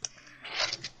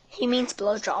 He means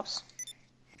blowjobs.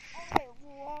 Hey,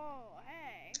 whoa,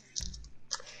 hey.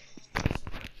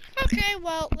 Okay,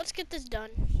 well, let's get this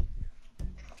done.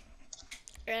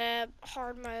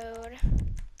 Hard mode.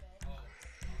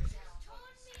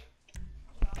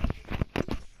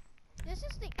 This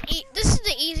is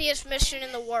the easiest mission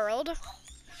in the world.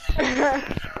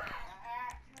 Woohoo!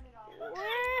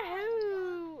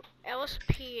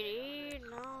 LSPD,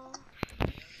 no.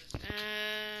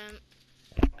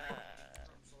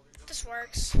 This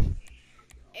works. And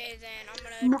then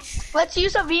I'm gonna. Let's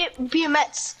use a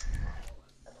BMX.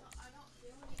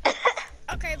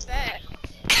 Okay, bet.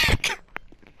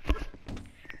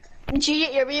 Did you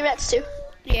get your BMX too?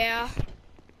 Yeah.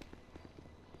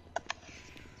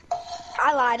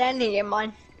 I lied, I didn't get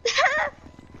mine.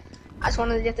 I just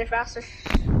wanted to get there faster.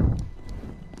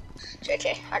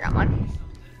 JK, I got mine.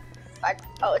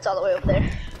 Oh, it's all the way over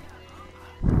there.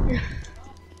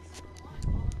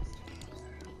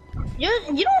 You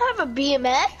don't have a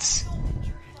BMX.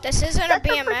 This isn't That's a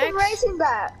BMX. That's a racing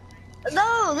bat.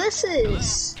 No, this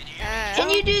is. Can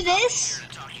you do this?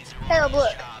 Hey,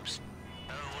 look.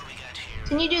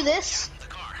 Can you do this?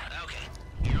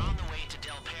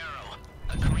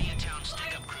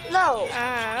 No.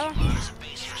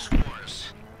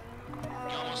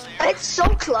 It's so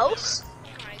close. Oh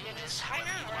my goodness. I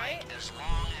know, right? As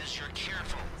long as you're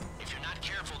careful. If you're not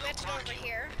careful, they'll Let's go clock over you,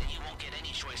 here. then you won't get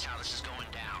any choice how this is going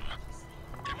down.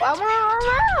 I want to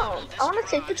run around. I want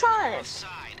to take the time.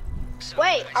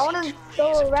 Wait, I want to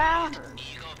go around.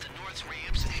 You go up the north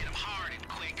ramps and hit them hard and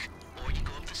quick, or you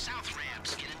go up the south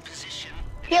ramps, get in position.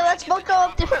 Here, let's both go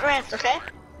up different ramps, okay?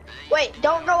 Wait,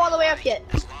 don't go all the way up yet.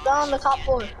 Go on the top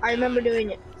floor. I remember doing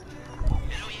it.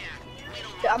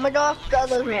 I'm gonna go up the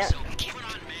other ramp. Put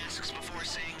on masks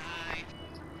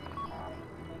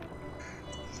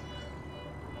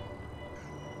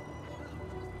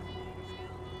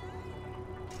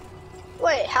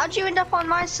Wait, how'd you end up on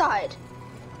my side?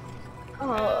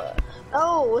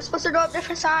 Oh, we're supposed to go up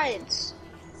different sides.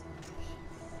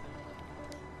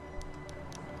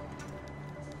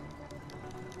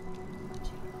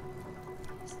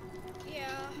 Yeah.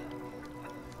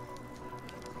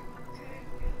 Okay.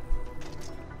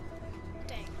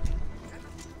 Dang.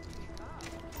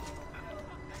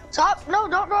 Stop! No,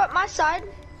 don't go up my side.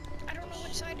 I don't know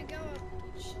which side to go.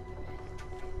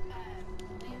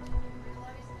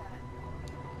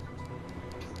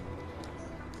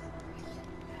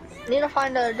 Need to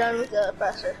find a gun with the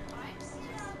oppressor.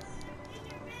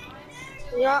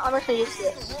 You know what? I'm just gonna use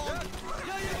this.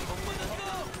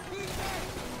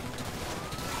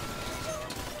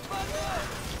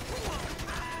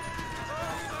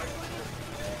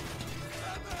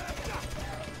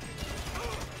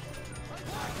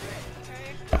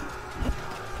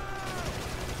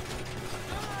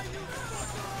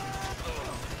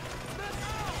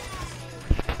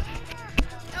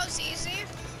 That was easy.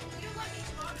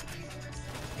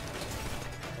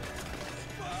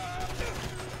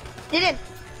 Did it.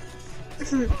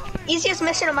 Easiest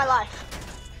mission of my life.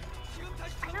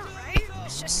 I know, right?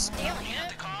 It's just stealing Get it.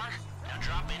 the car. Now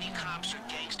drop any cops or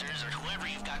gangsters or whoever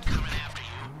you've got coming after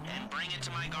you and bring it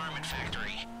to my garment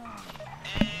factory.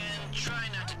 And try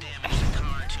not to damage the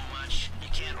car too much. You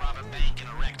can't rob a bank in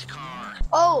a wrecked car.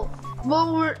 Oh,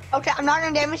 well, okay, I'm not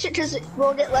gonna damage it because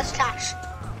we'll get less cash.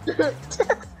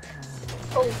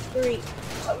 Oh, 3.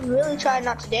 I'm really trying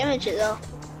not to damage it though.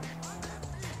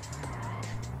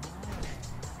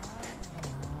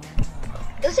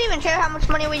 Doesn't even care how much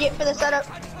money we get for the setup.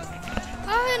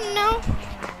 No.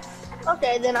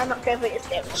 Okay, then I don't care if it gets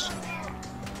damaged.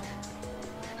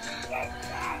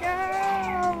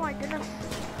 Oh my goodness.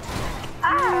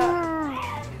 Ah!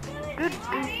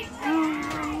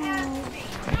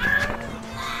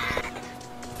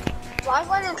 Why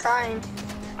wasn't trying?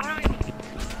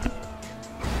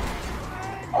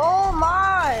 Oh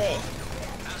my!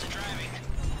 How's it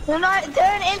driving?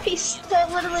 They're an NPC. They're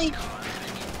literally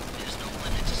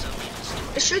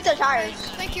shoot their tires.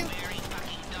 Thank you.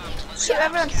 Shoot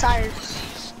everyone's tires.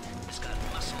 It's got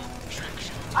muscle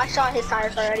traction. I shot his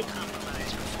tires already.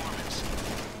 Compromise performance.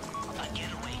 A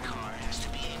getaway car has to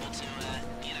be able to,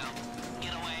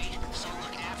 get away. So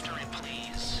look after it,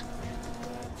 please.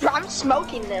 I'm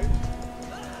smoking them.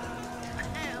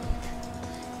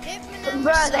 Hitman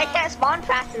Bruh, they can't spawn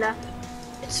fast enough.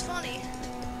 It's funny.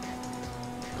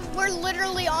 We're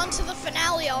literally on to the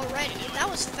finale already. That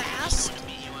was fast.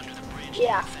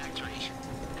 Yeah.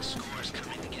 The score's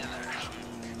coming together.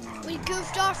 We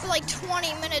goofed off for like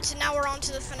 20 minutes and now we're on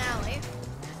to the finale.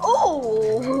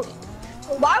 Oh!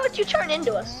 Why would you turn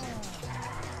into us?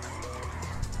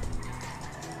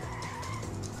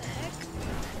 The heck?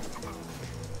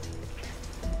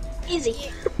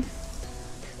 Easy.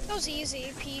 That was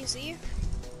easy peasy.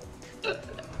 Okay,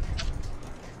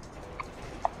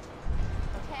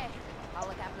 I'll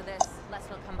look after this. Les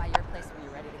will come by your place when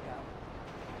you're ready to go.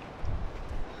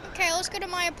 Okay, let's go to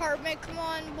my apartment. Come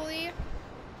on, boy.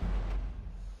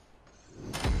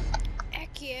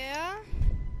 Heck yeah.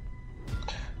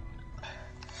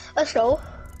 Let's go.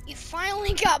 You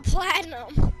finally got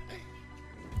platinum.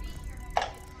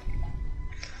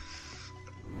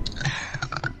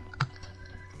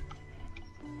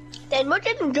 Then we're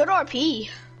getting good RP.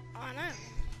 I know.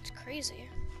 It's crazy.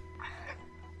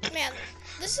 Man,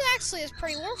 this actually is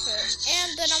pretty worth it.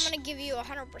 And then I'm gonna give you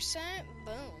 100%.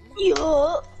 Boom.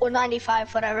 Yeah. Or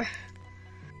 95, whatever.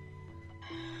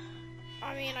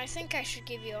 I mean, I think I should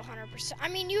give you 100%. I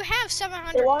mean, you have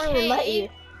They won't even let you.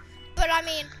 700K. But I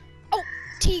mean, oh,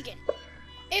 Tegan.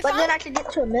 If But then I could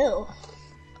get to a mill.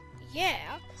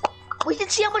 Yeah. We can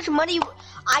see how much money.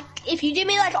 If you give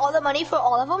me like all the money for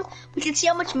all of them, we can see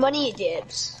how much money it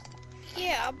gives.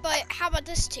 Yeah, but how about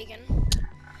this, Tegan?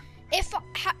 If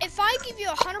I give you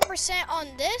 100% on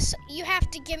this, you have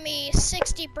to give me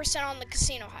 60% on the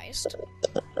casino heist.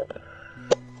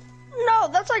 No,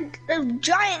 that's like a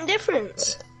giant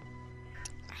difference.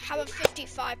 How about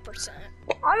 55%?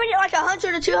 I'm gonna get like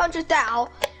 100 to 200 thou,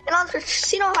 and on the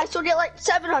casino heist we'll get like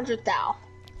 700 thou.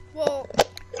 Well,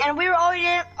 And we were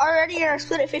already gonna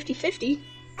split it 50-50.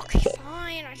 okay,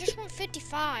 fine. I just want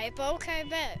 55, but okay,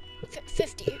 bet.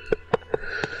 50.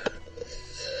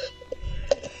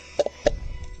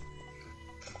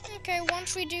 Okay,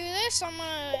 once we do this, I'm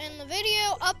gonna end the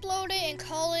video, upload it, and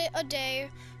call it a day.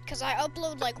 Because I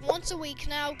upload like once a week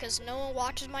now, because no one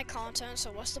watches my content,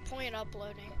 so what's the point of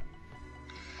uploading?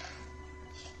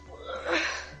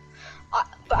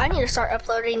 But I need to start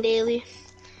uploading daily,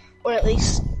 or at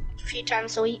least a few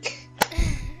times a week.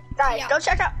 Guys, Yeah. go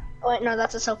check out. Oh, wait, no,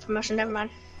 that's a self promotion. Never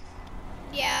mind.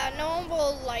 Yeah, no one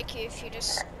will like you if you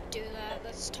just do that.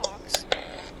 That's talks.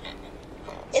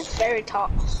 It's very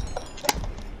talks.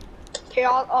 Here,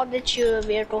 I'll get you a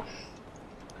vehicle.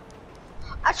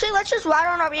 Actually, let's just ride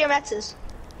on our BMXs.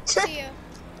 See ya.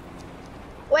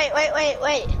 Wait.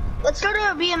 Let's go to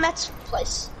a BMX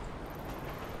place.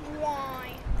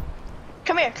 Why?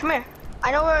 Come here.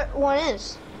 I know where one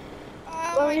is.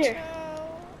 Over here.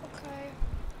 Okay.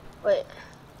 Wait.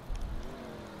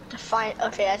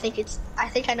 Okay, I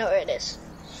think I know where it is.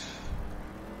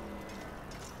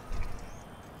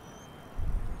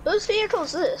 Whose vehicle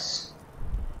is this?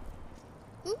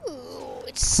 Ooh,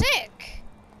 it's sick.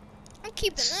 I'm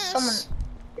keeping this.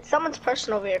 It's someone's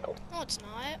personal vehicle. No, it's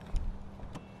not.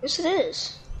 Yes, it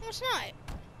is. No, it's not.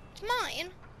 It's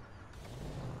mine.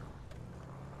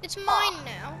 It's mine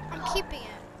now. I'm keeping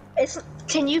it.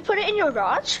 Can you put it in your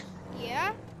garage?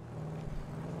 Yeah?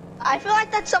 I feel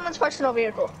like that's someone's personal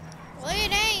vehicle. Well,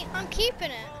 it ain't. I'm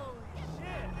keeping it.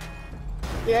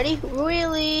 You ready?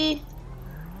 Wheelie.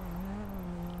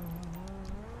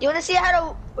 You want to see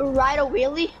how to ride a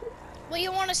wheelie? Well,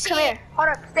 you want to see Come here. Hold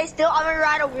up. Stay still. I'm going to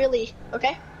ride a wheelie,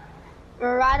 okay? I'm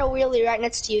going to ride a wheelie right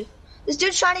next to you. This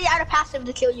dude's trying to get out of passive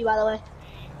to kill you, by the way.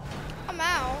 I'm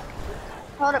out.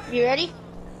 Hold up. You ready?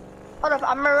 Hold up.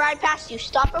 I'm going to ride past you.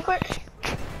 Stop real quick.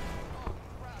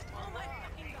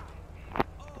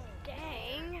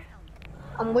 Dang.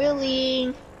 I'm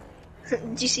wheeling.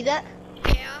 Did you see that?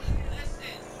 Yeah.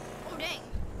 Oh, dang.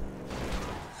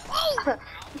 Oh!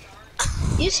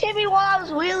 You just hit me while I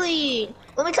was wheeling.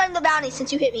 Let me claim the bounty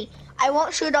since you hit me. I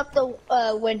won't shoot up the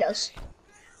windows.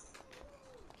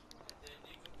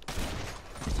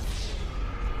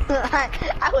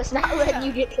 I was not letting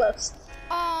you get close.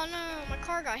 Oh no, my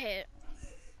car got hit.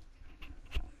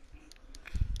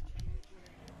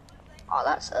 Oh,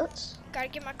 that sucks. Gotta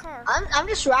get my car. I'm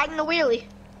just riding the wheelie.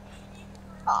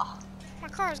 Oh. My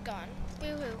car's gone.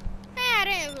 Woo woo. I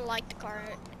didn't even like the car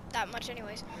that much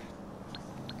anyways.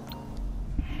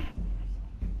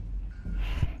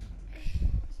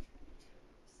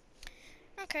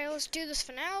 Okay, let's do this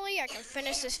finale. I can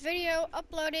finish this video,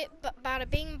 upload it, but bada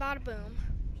bing, bada boom.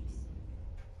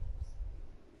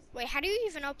 Wait, how do you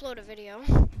even upload a video?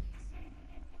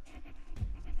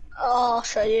 Oh, I'll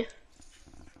show you.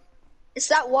 It's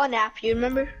that one app, you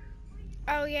remember?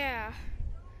 Oh yeah.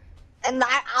 And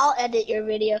I'll edit your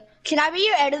video. Can I be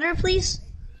your editor, please?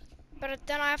 But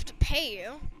then I have to pay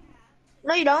you.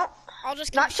 No, you don't. I'll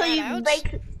just give Not till you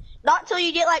not till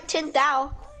you get like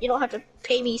 10,000. You don't have to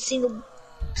pay me single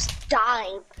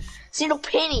dime, single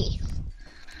penny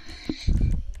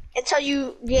until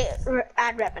you get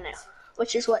ad revenue,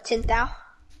 which is what, 10,000?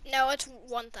 No, it's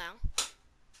 1,000.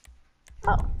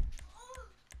 Oh.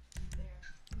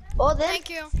 Well then, Thank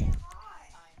you.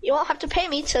 You won't have to pay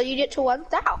me till you get to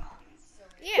 1,000.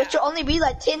 Yeah. Which will only be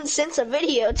like 10 cents a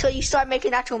video until you start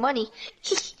making actual money.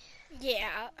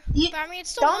 Yeah. But I mean,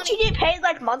 it's still don't money. you get paid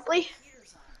like monthly?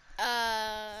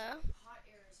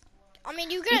 I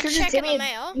mean, you get a check in the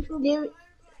mail. You can give.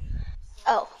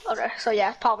 Oh, okay. So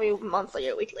yeah, probably monthly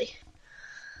or weekly.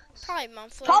 Probably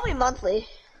monthly. Probably monthly.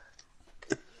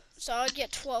 So I'd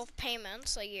get 12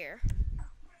 payments a year.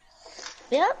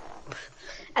 Yep.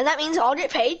 And that means I'll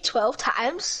get paid 12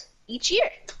 times each year.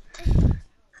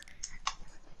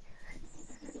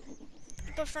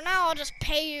 But for now, I'll just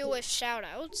pay you with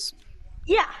shoutouts.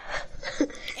 Yeah.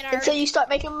 And Until you start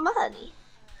making money.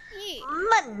 Yeah.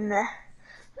 Money.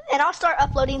 And I'll start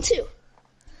uploading too.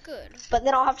 Good. But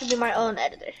then I'll have to do my own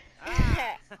editor.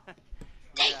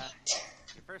 Dang it.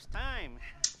 Your first time.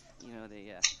 You know,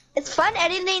 it's fun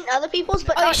editing other people's,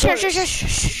 but not sure.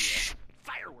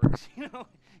 fireworks, you know.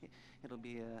 It'll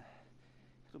be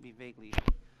vaguely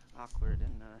awkward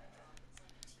and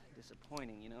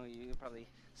disappointing, you know. You probably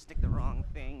stick the wrong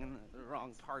thing in the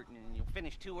wrong part, and you'll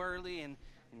finish too early, and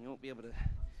you won't be able to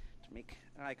make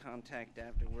eye contact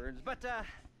afterwards. But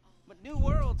new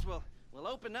worlds will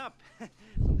open up.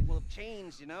 Something will have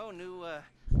changed, you know. New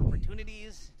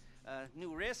opportunities,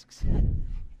 new risks,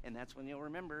 and that's when you'll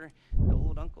remember that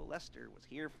old Uncle Lester was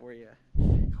here for you,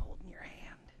 holding your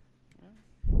hand, you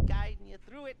know, guiding you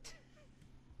through it.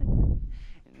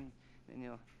 And then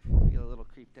you'll feel a little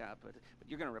creeped out, but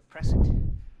you're gonna repress it,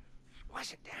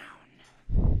 squash it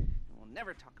down, and we'll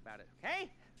never talk about it. Okay?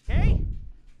 Okay?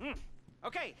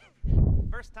 Okay.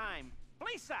 First time,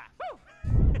 fleeca. Woo!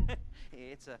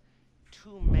 It's a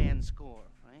two-man score,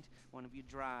 right? One of you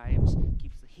drives,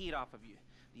 keeps the heat off of you.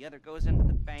 The other goes into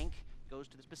the bank, goes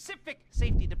to the specific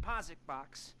safety deposit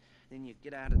box. Then you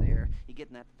get out of there, you get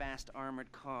in that fast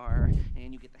armored car,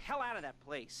 and you get the hell out of that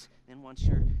place. Then once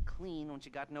you're clean, once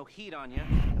you got no heat on you,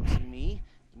 come see me,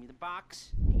 give me the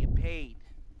box, and you get paid.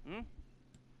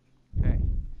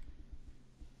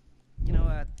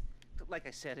 like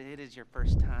I said, it is your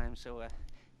first time, so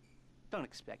don't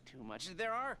expect too much.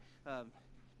 There are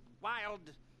wild,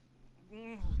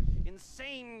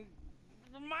 insane,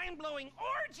 mind-blowing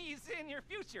orgies in your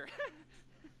future.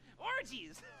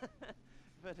 Orgies.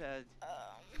 But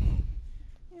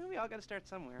we all gotta start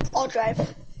somewhere. I'll drive.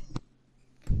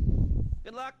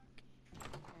 Good luck.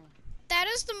 That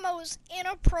is the most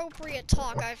inappropriate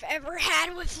talk I've ever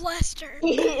had with Lester.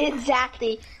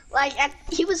 Exactly. Like,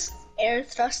 he was air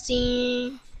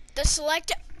thrusting. The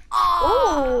select.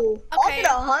 Oh, okay. I'll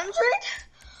get 100.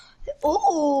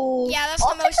 Oh, yeah, that's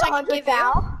the most I can give you.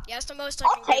 Yeah, that's the most I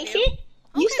can give you. I'll take it.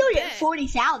 You still get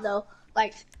 40,000 though.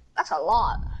 Like, that's a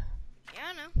lot. Yeah,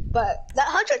 I know. But that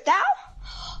 100,000.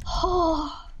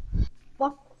 Oh,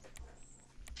 well,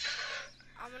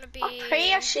 I'm gonna be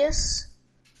precious.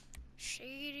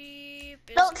 Shady.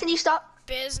 No, can you stop?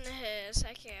 Business.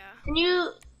 Heck yeah. Can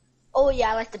you? Oh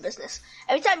yeah, I like the business.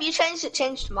 Every time you changed, it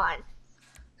changed to mine.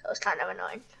 So it's kind of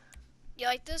annoying. You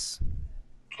like this?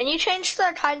 Can you change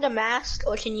the kind of mask,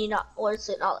 or can you not? Or does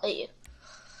it not let you?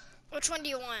 Which one do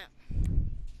you want?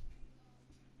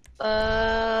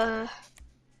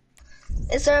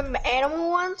 Is there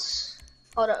animal ones?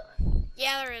 Hold up.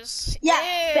 Yeah, there is. Yeah,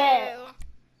 bet.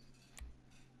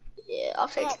 Yeah, I'll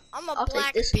take. I'm a I'll black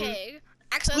take this pig. One.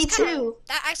 Actually, Me too.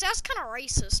 That's kind of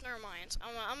racist. Never mind.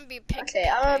 I'm gonna be a pig. Okay,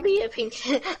 I'm gonna be a pink.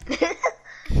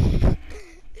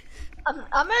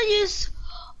 I'm gonna use.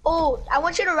 Oh, I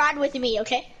want you to ride with me,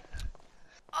 okay?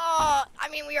 I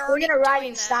mean, we're gonna ride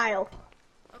in that. style.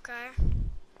 Okay.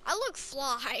 I look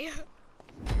fly.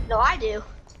 No, I do.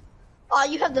 Oh,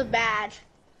 you have the badge.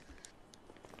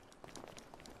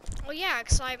 Well, yeah,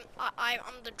 cause I'm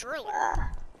the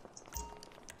driller.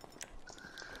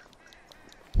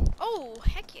 Oh,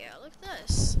 heck yeah! Look at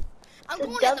this. I'm The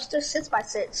going dumpster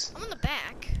 6x6. I'm in the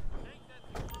back.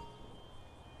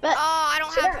 But, I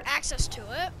don't have access to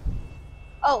it.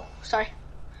 Oh, sorry.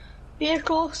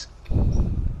 Vehicles.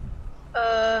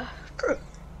 Crew.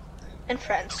 And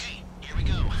friends. Okay, here we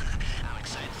go. I'm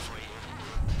excited for you.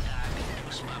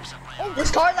 Oh, this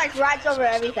car like rides over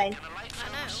everything. I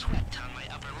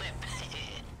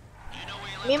know.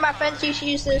 Me and my friends used to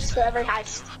use this for every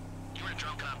heist.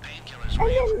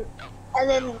 And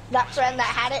then that friend that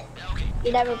had it,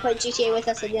 he never played GTA with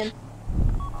us again.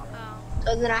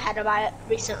 So then I had to buy it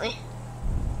recently.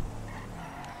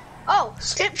 Oh,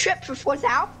 skip trip for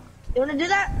 4,000. You want to do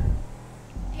that?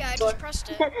 Yeah, I just pressed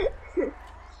it.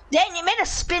 Dang, it made us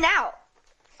spin out.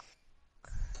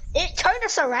 It turned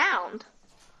us around.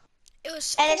 It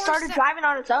was. And it started driving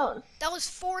on its own. That was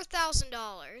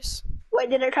 $4,000. Wait,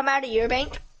 did it come out of your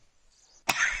bank?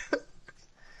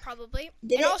 Probably.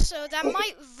 Did and it? also, that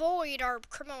might void our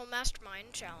criminal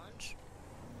mastermind challenge.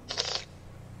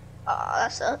 Oh,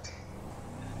 that sucked.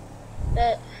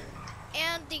 But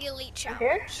And the elite challenge.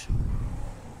 here?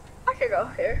 I could go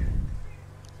here.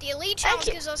 The elite challenge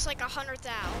gives us like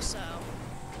 100,000, so.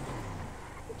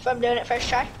 If I'm doing it first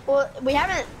try. Well, we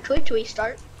haven't tweaked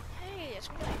restart. Hey, it's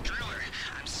me. Driller,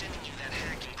 I'm sending you that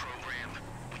hacking program.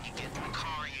 When you get to a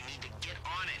car, you need to get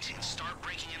on it and start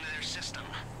breaking into their system.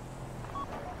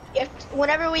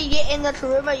 Whenever we get in the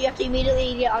Taruma, you have to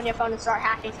immediately get on your phone and start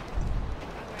hacking.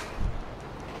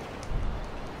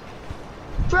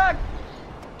 Bro,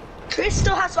 Chris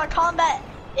still has my combat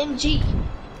MG.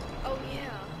 Oh,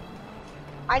 yeah.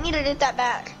 I need to get that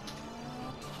back.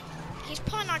 He's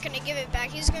probably not going to give it back.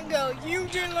 He's going to go, you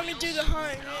didn't let me do the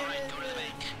hunt.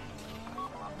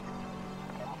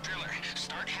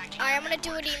 I'm going to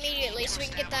do it immediately so we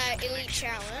can get that elite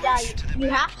challenge. Yeah, you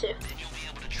have to.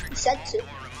 You said to.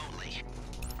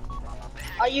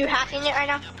 Are you hacking it right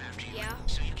now? Yeah.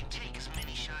 So you can take as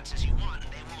many shots as you want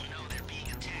and they won't know they're being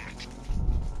attacked.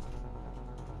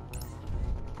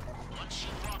 Once you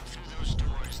walk through those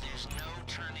doors, there's no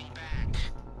turning back.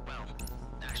 Well,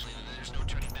 actually, there's no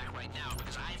turning back right now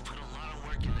because I've put a lot of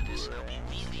work into this and I'll be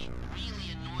really,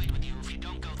 really annoyed with you if you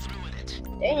don't go through with it.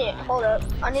 Dang it, hold up.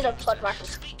 I need to plug my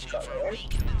controller in.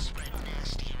 And then spread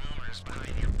nasty rumors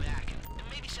behind your back and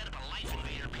maybe set up a Life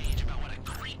Invader page about what a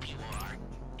creep you are.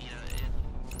 You know,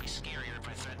 it'd be scarier if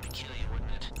I threatened to kill you,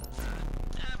 wouldn't it?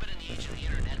 But in the age of the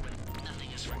internet, when nothing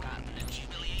is forgotten and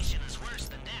humiliation is worse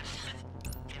than death,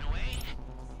 in a way.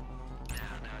 No,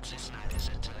 it's not, is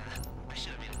it? I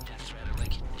should have made a death threat or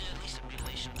like at least a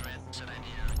mutilation threat. Said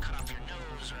I'd cut off your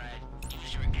nose or I'd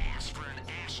use your ass for an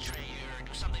ashtray or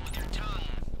do something with your tongue.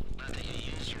 Not that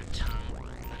you use your tongue.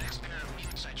 The next pair of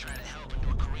mutants I try to help into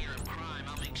a career of crime,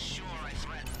 I'll make sure I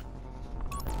threaten.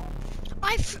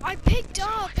 I picked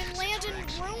up and Landon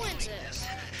ruined it.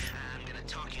 I'm gonna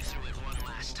talk you through it one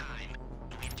last time.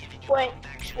 We've given you Wait,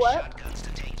 both extra what? shotguns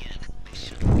to take in. They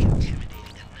shouldn't be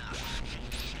intimidating enough.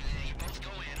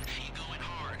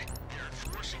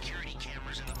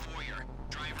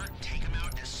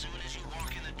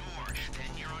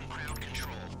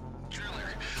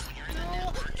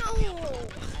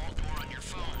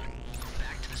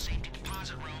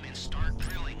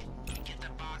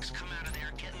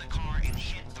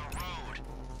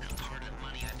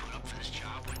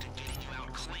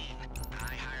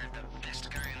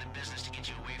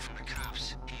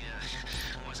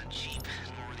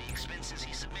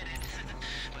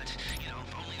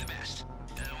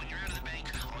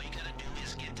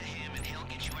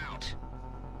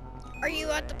 Are you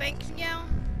at the bank now?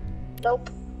 Nope.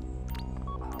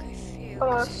 Okay, phew.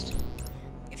 Almost.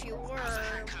 If you were,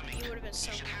 you would have been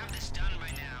so good.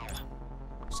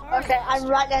 Sorry, Okay, I'm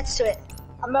right next to it.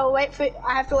 I'm gonna wait for.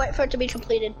 I have to wait for it to be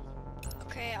completed.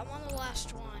 Okay, I'm on the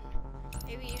last one.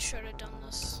 Maybe you should have done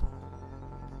this.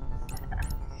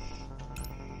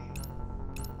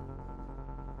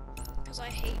 Because I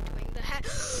hate doing that.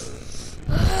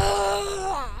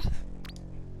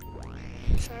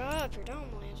 Shut up, you're dumb,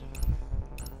 Landon.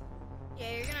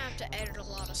 Yeah, you're gonna have to edit a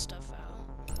lot of stuff out.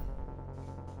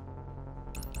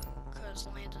 Because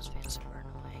Landon's being super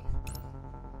annoying.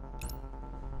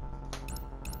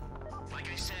 Like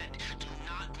I said, do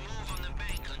not move on the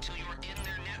bank until you're in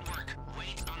their network.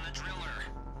 Wait on the driller.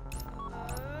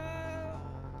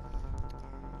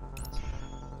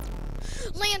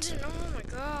 Landon, oh my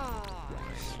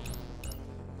gosh.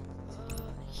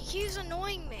 He's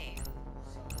annoying me.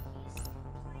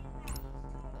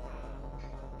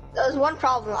 There's one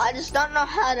problem. I just don't know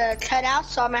how to cut out,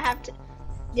 so I'm gonna have to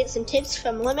get some tips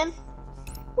from Lemon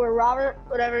or Robert,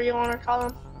 whatever you want to call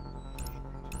him.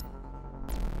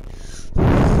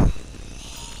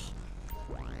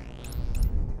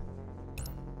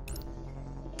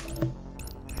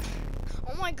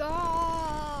 Oh my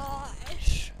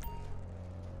gosh.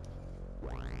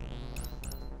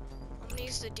 I'm gonna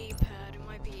use the D-pad. It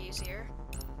might be easier.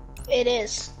 It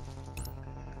is.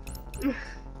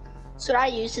 That's what I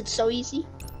use. It's so easy.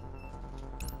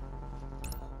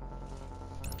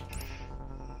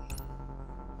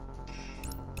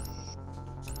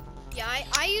 Yeah,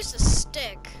 I use the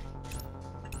stick.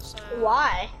 So,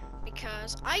 Why?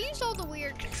 because I use all the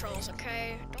weird controls,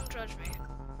 okay? Don't judge me.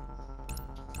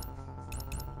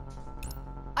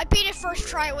 I beat it first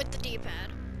try with the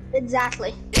D-pad.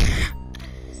 Exactly.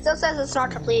 Still says it's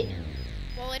not complete.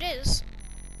 Well, it is.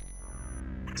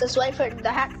 Just wait for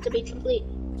the hack to be complete.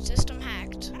 System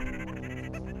hacked.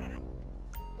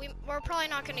 We're probably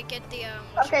not gonna get the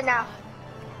Okay, now.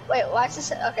 Wait, what's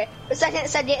this? Okay. The second it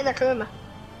said get in the room.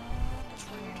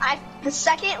 The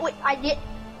second I get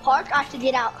parked, I have to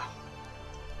get out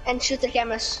and shoot the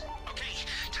cameras. Okay,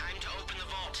 time to open the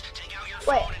vault. Take out your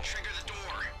phone and trigger the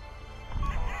door.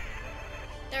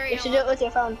 There You should do it with your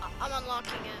phone. I'm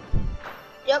unlocking it.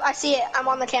 Yep, I see it. I'm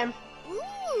on the cam.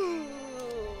 Ooh.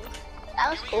 That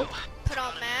was cool. Put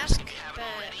on mask.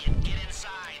 Get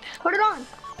inside. Put it on.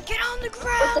 Get on the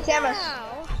ground. With the cameras.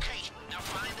 Now. Okay, now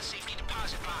find the safety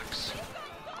deposit box.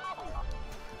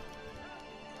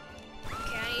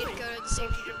 Okay, I need to go to the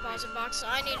safety deposit box.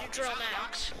 I need to drill now.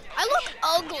 I look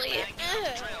ugly.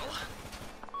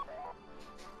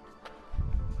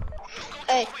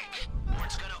 Hey. Or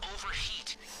it's gonna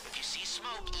overheat. If you see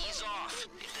smoke, ease off.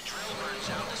 If the drill burns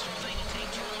out, this whole thing will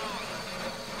take too long.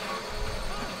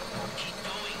 Keep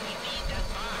going, we need that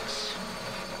box.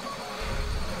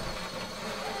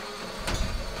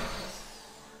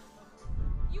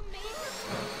 You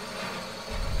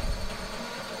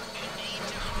need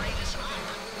to hurry this up.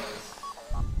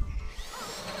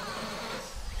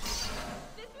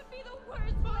 This would be the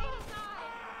worst way to die.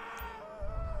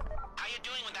 How you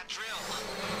doing with that drill?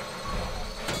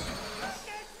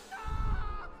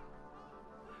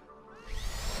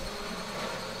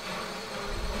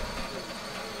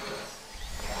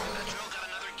 That drill got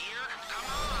another gear? Come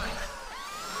on!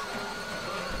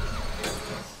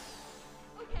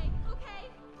 Okay, okay.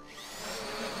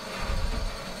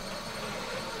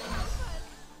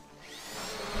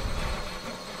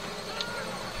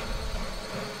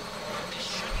 This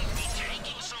shouldn't be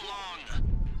taking so long.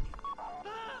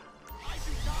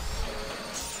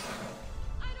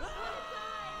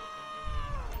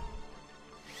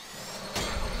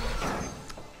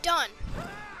 Done.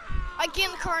 I get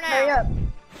in the car now. Hurry up.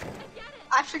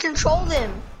 I have to control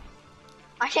them.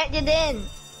 I can't get in.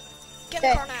 Get in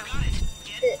the car now. Got it.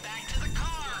 Get back to the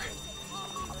car.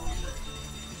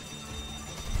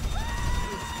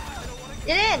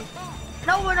 Get in.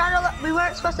 No, we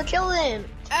weren't supposed to kill them.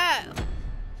 Oh.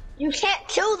 You can't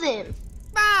kill them.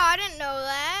 Wow, I didn't know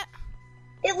that.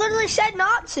 It literally said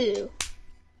not to.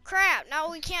 Crap, now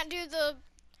we can't do the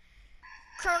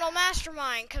Colonel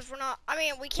Mastermind because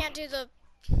we can't do the...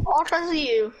 All because of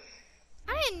you.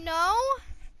 I didn't know.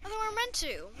 I thought we were meant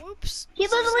to. Whoops. He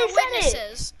So there's literally no said it.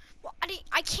 witnesses. Well,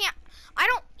 I can't. I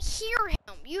don't hear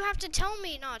him. You have to tell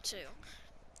me not to.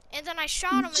 And then I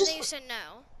shot him and then you said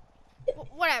no.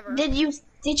 Whatever. Did you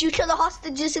kill the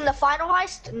hostages in the final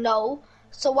heist? No.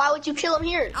 So why would you kill him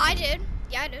here? I did.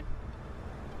 Yeah, I did.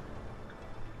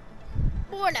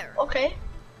 Whatever. Okay.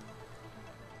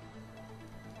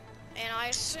 And I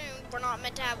assume we're not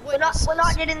meant to have witnesses. We're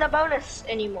not getting the bonus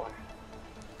anymore.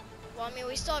 Well, I mean,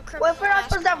 we still have criminal Well, if we're not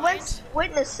supposed to have masterminds.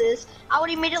 witnesses, I would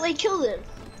immediately kill them.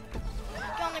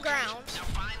 Get on the ground. Now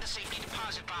find the safety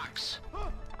deposit box.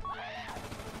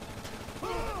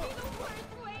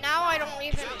 Now I don't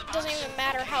even, it doesn't even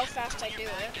matter how fast I do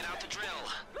it. Get out the drill.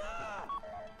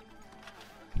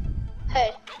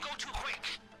 Hey, Don't go too quick,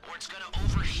 or it's gonna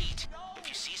overheat. If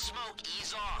you see smoke,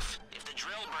 ease off. If the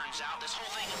drill burns out, this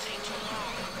whole thing will take too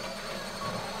long.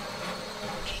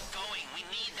 Keep going. We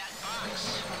need that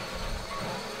box.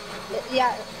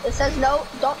 yeah, it says no,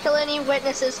 don't kill any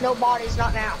witnesses, no bodies,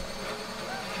 not now.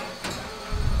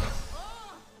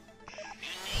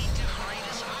 You need to hurry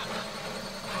this up.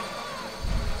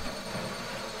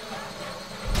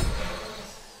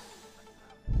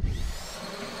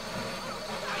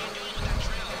 How you doing with that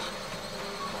drill?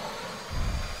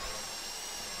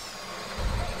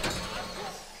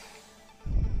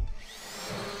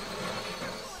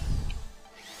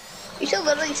 You should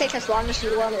literally take as long as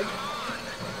you wanted.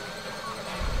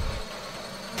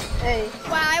 Hey,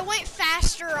 Wow, I went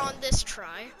faster on this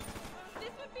try. This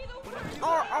would be the worst.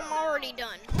 Or I'm already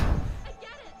done. I get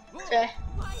it. okay.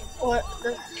 What? The,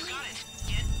 You got it.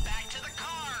 Get back to the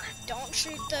car. Don't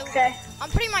shoot the. okay. I'm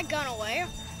putting my gun away,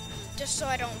 just so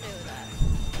I don't do that.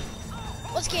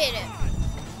 Let's get it.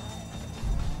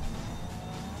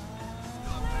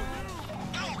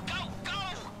 Go, go, go!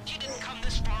 You didn't come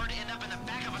this far to end up in the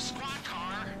back of a squad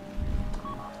car.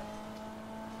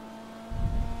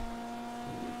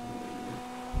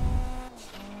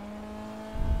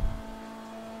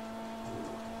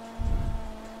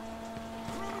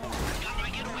 Got my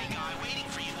getaway guy waiting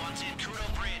for you on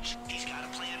Zancudo Bridge. He's got a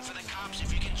plan for the cops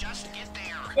if you can just get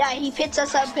there. Yeah, he pits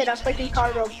us up in a freaking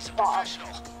cargo He's a spot. professional.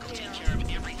 He'll take care of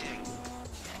everything.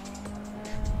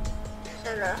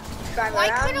 Gonna drive Why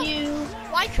around couldn't- you.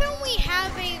 Why couldn't we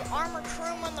have a armored crew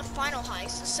on the final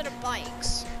heist instead of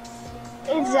bikes?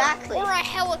 Exactly. Or a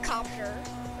helicopter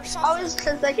or something. Always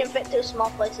because they can fit to small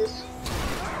places.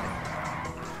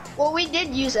 Well, we did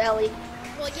use a heli.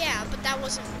 Well, yeah, but that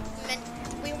wasn't meant.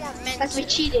 We weren't meant Because to. we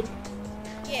cheated.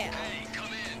 Yeah. Hey, come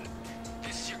in.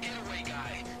 This is your getaway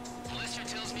guy. Melissa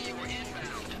tells me you were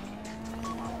inbound.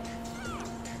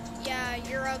 Yeah,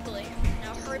 you're ugly.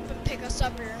 Now hurry up and pick us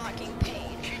up or you're not getting paid.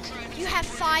 You have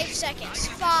 5 seconds.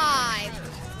 5,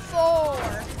 4.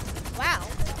 Wow.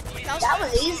 That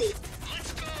was easy.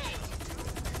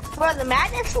 Bro, the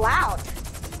magnet's loud.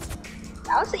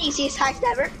 That was the easiest heist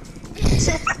ever.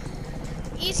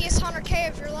 Easiest 100K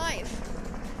of your life.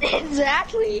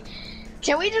 Exactly.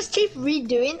 Can we just keep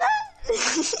redoing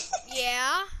that?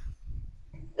 Yeah.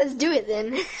 Let's do it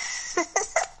then.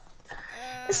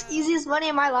 It's the easiest money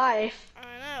in my life. I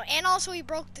know. And also we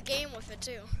broke the game with it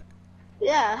too.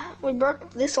 Yeah, we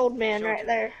broke this old man right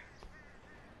there.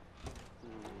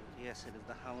 Yes, it is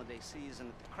the holiday season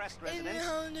at the Crest It's the residence.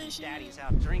 holiday season. Daddy's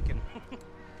out drinking.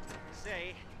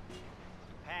 Say,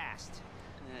 passed.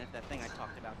 If that thing I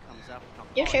talked about comes up, I'll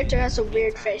Your call character you. has a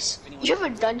weird face. You have a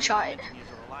gunshot. Use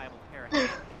a reliable pair of hands.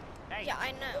 Hey, Yeah,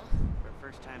 I know. for a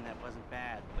first time that wasn't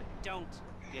bad, but don't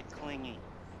get clingy.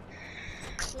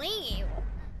 Clean.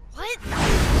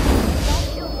 What?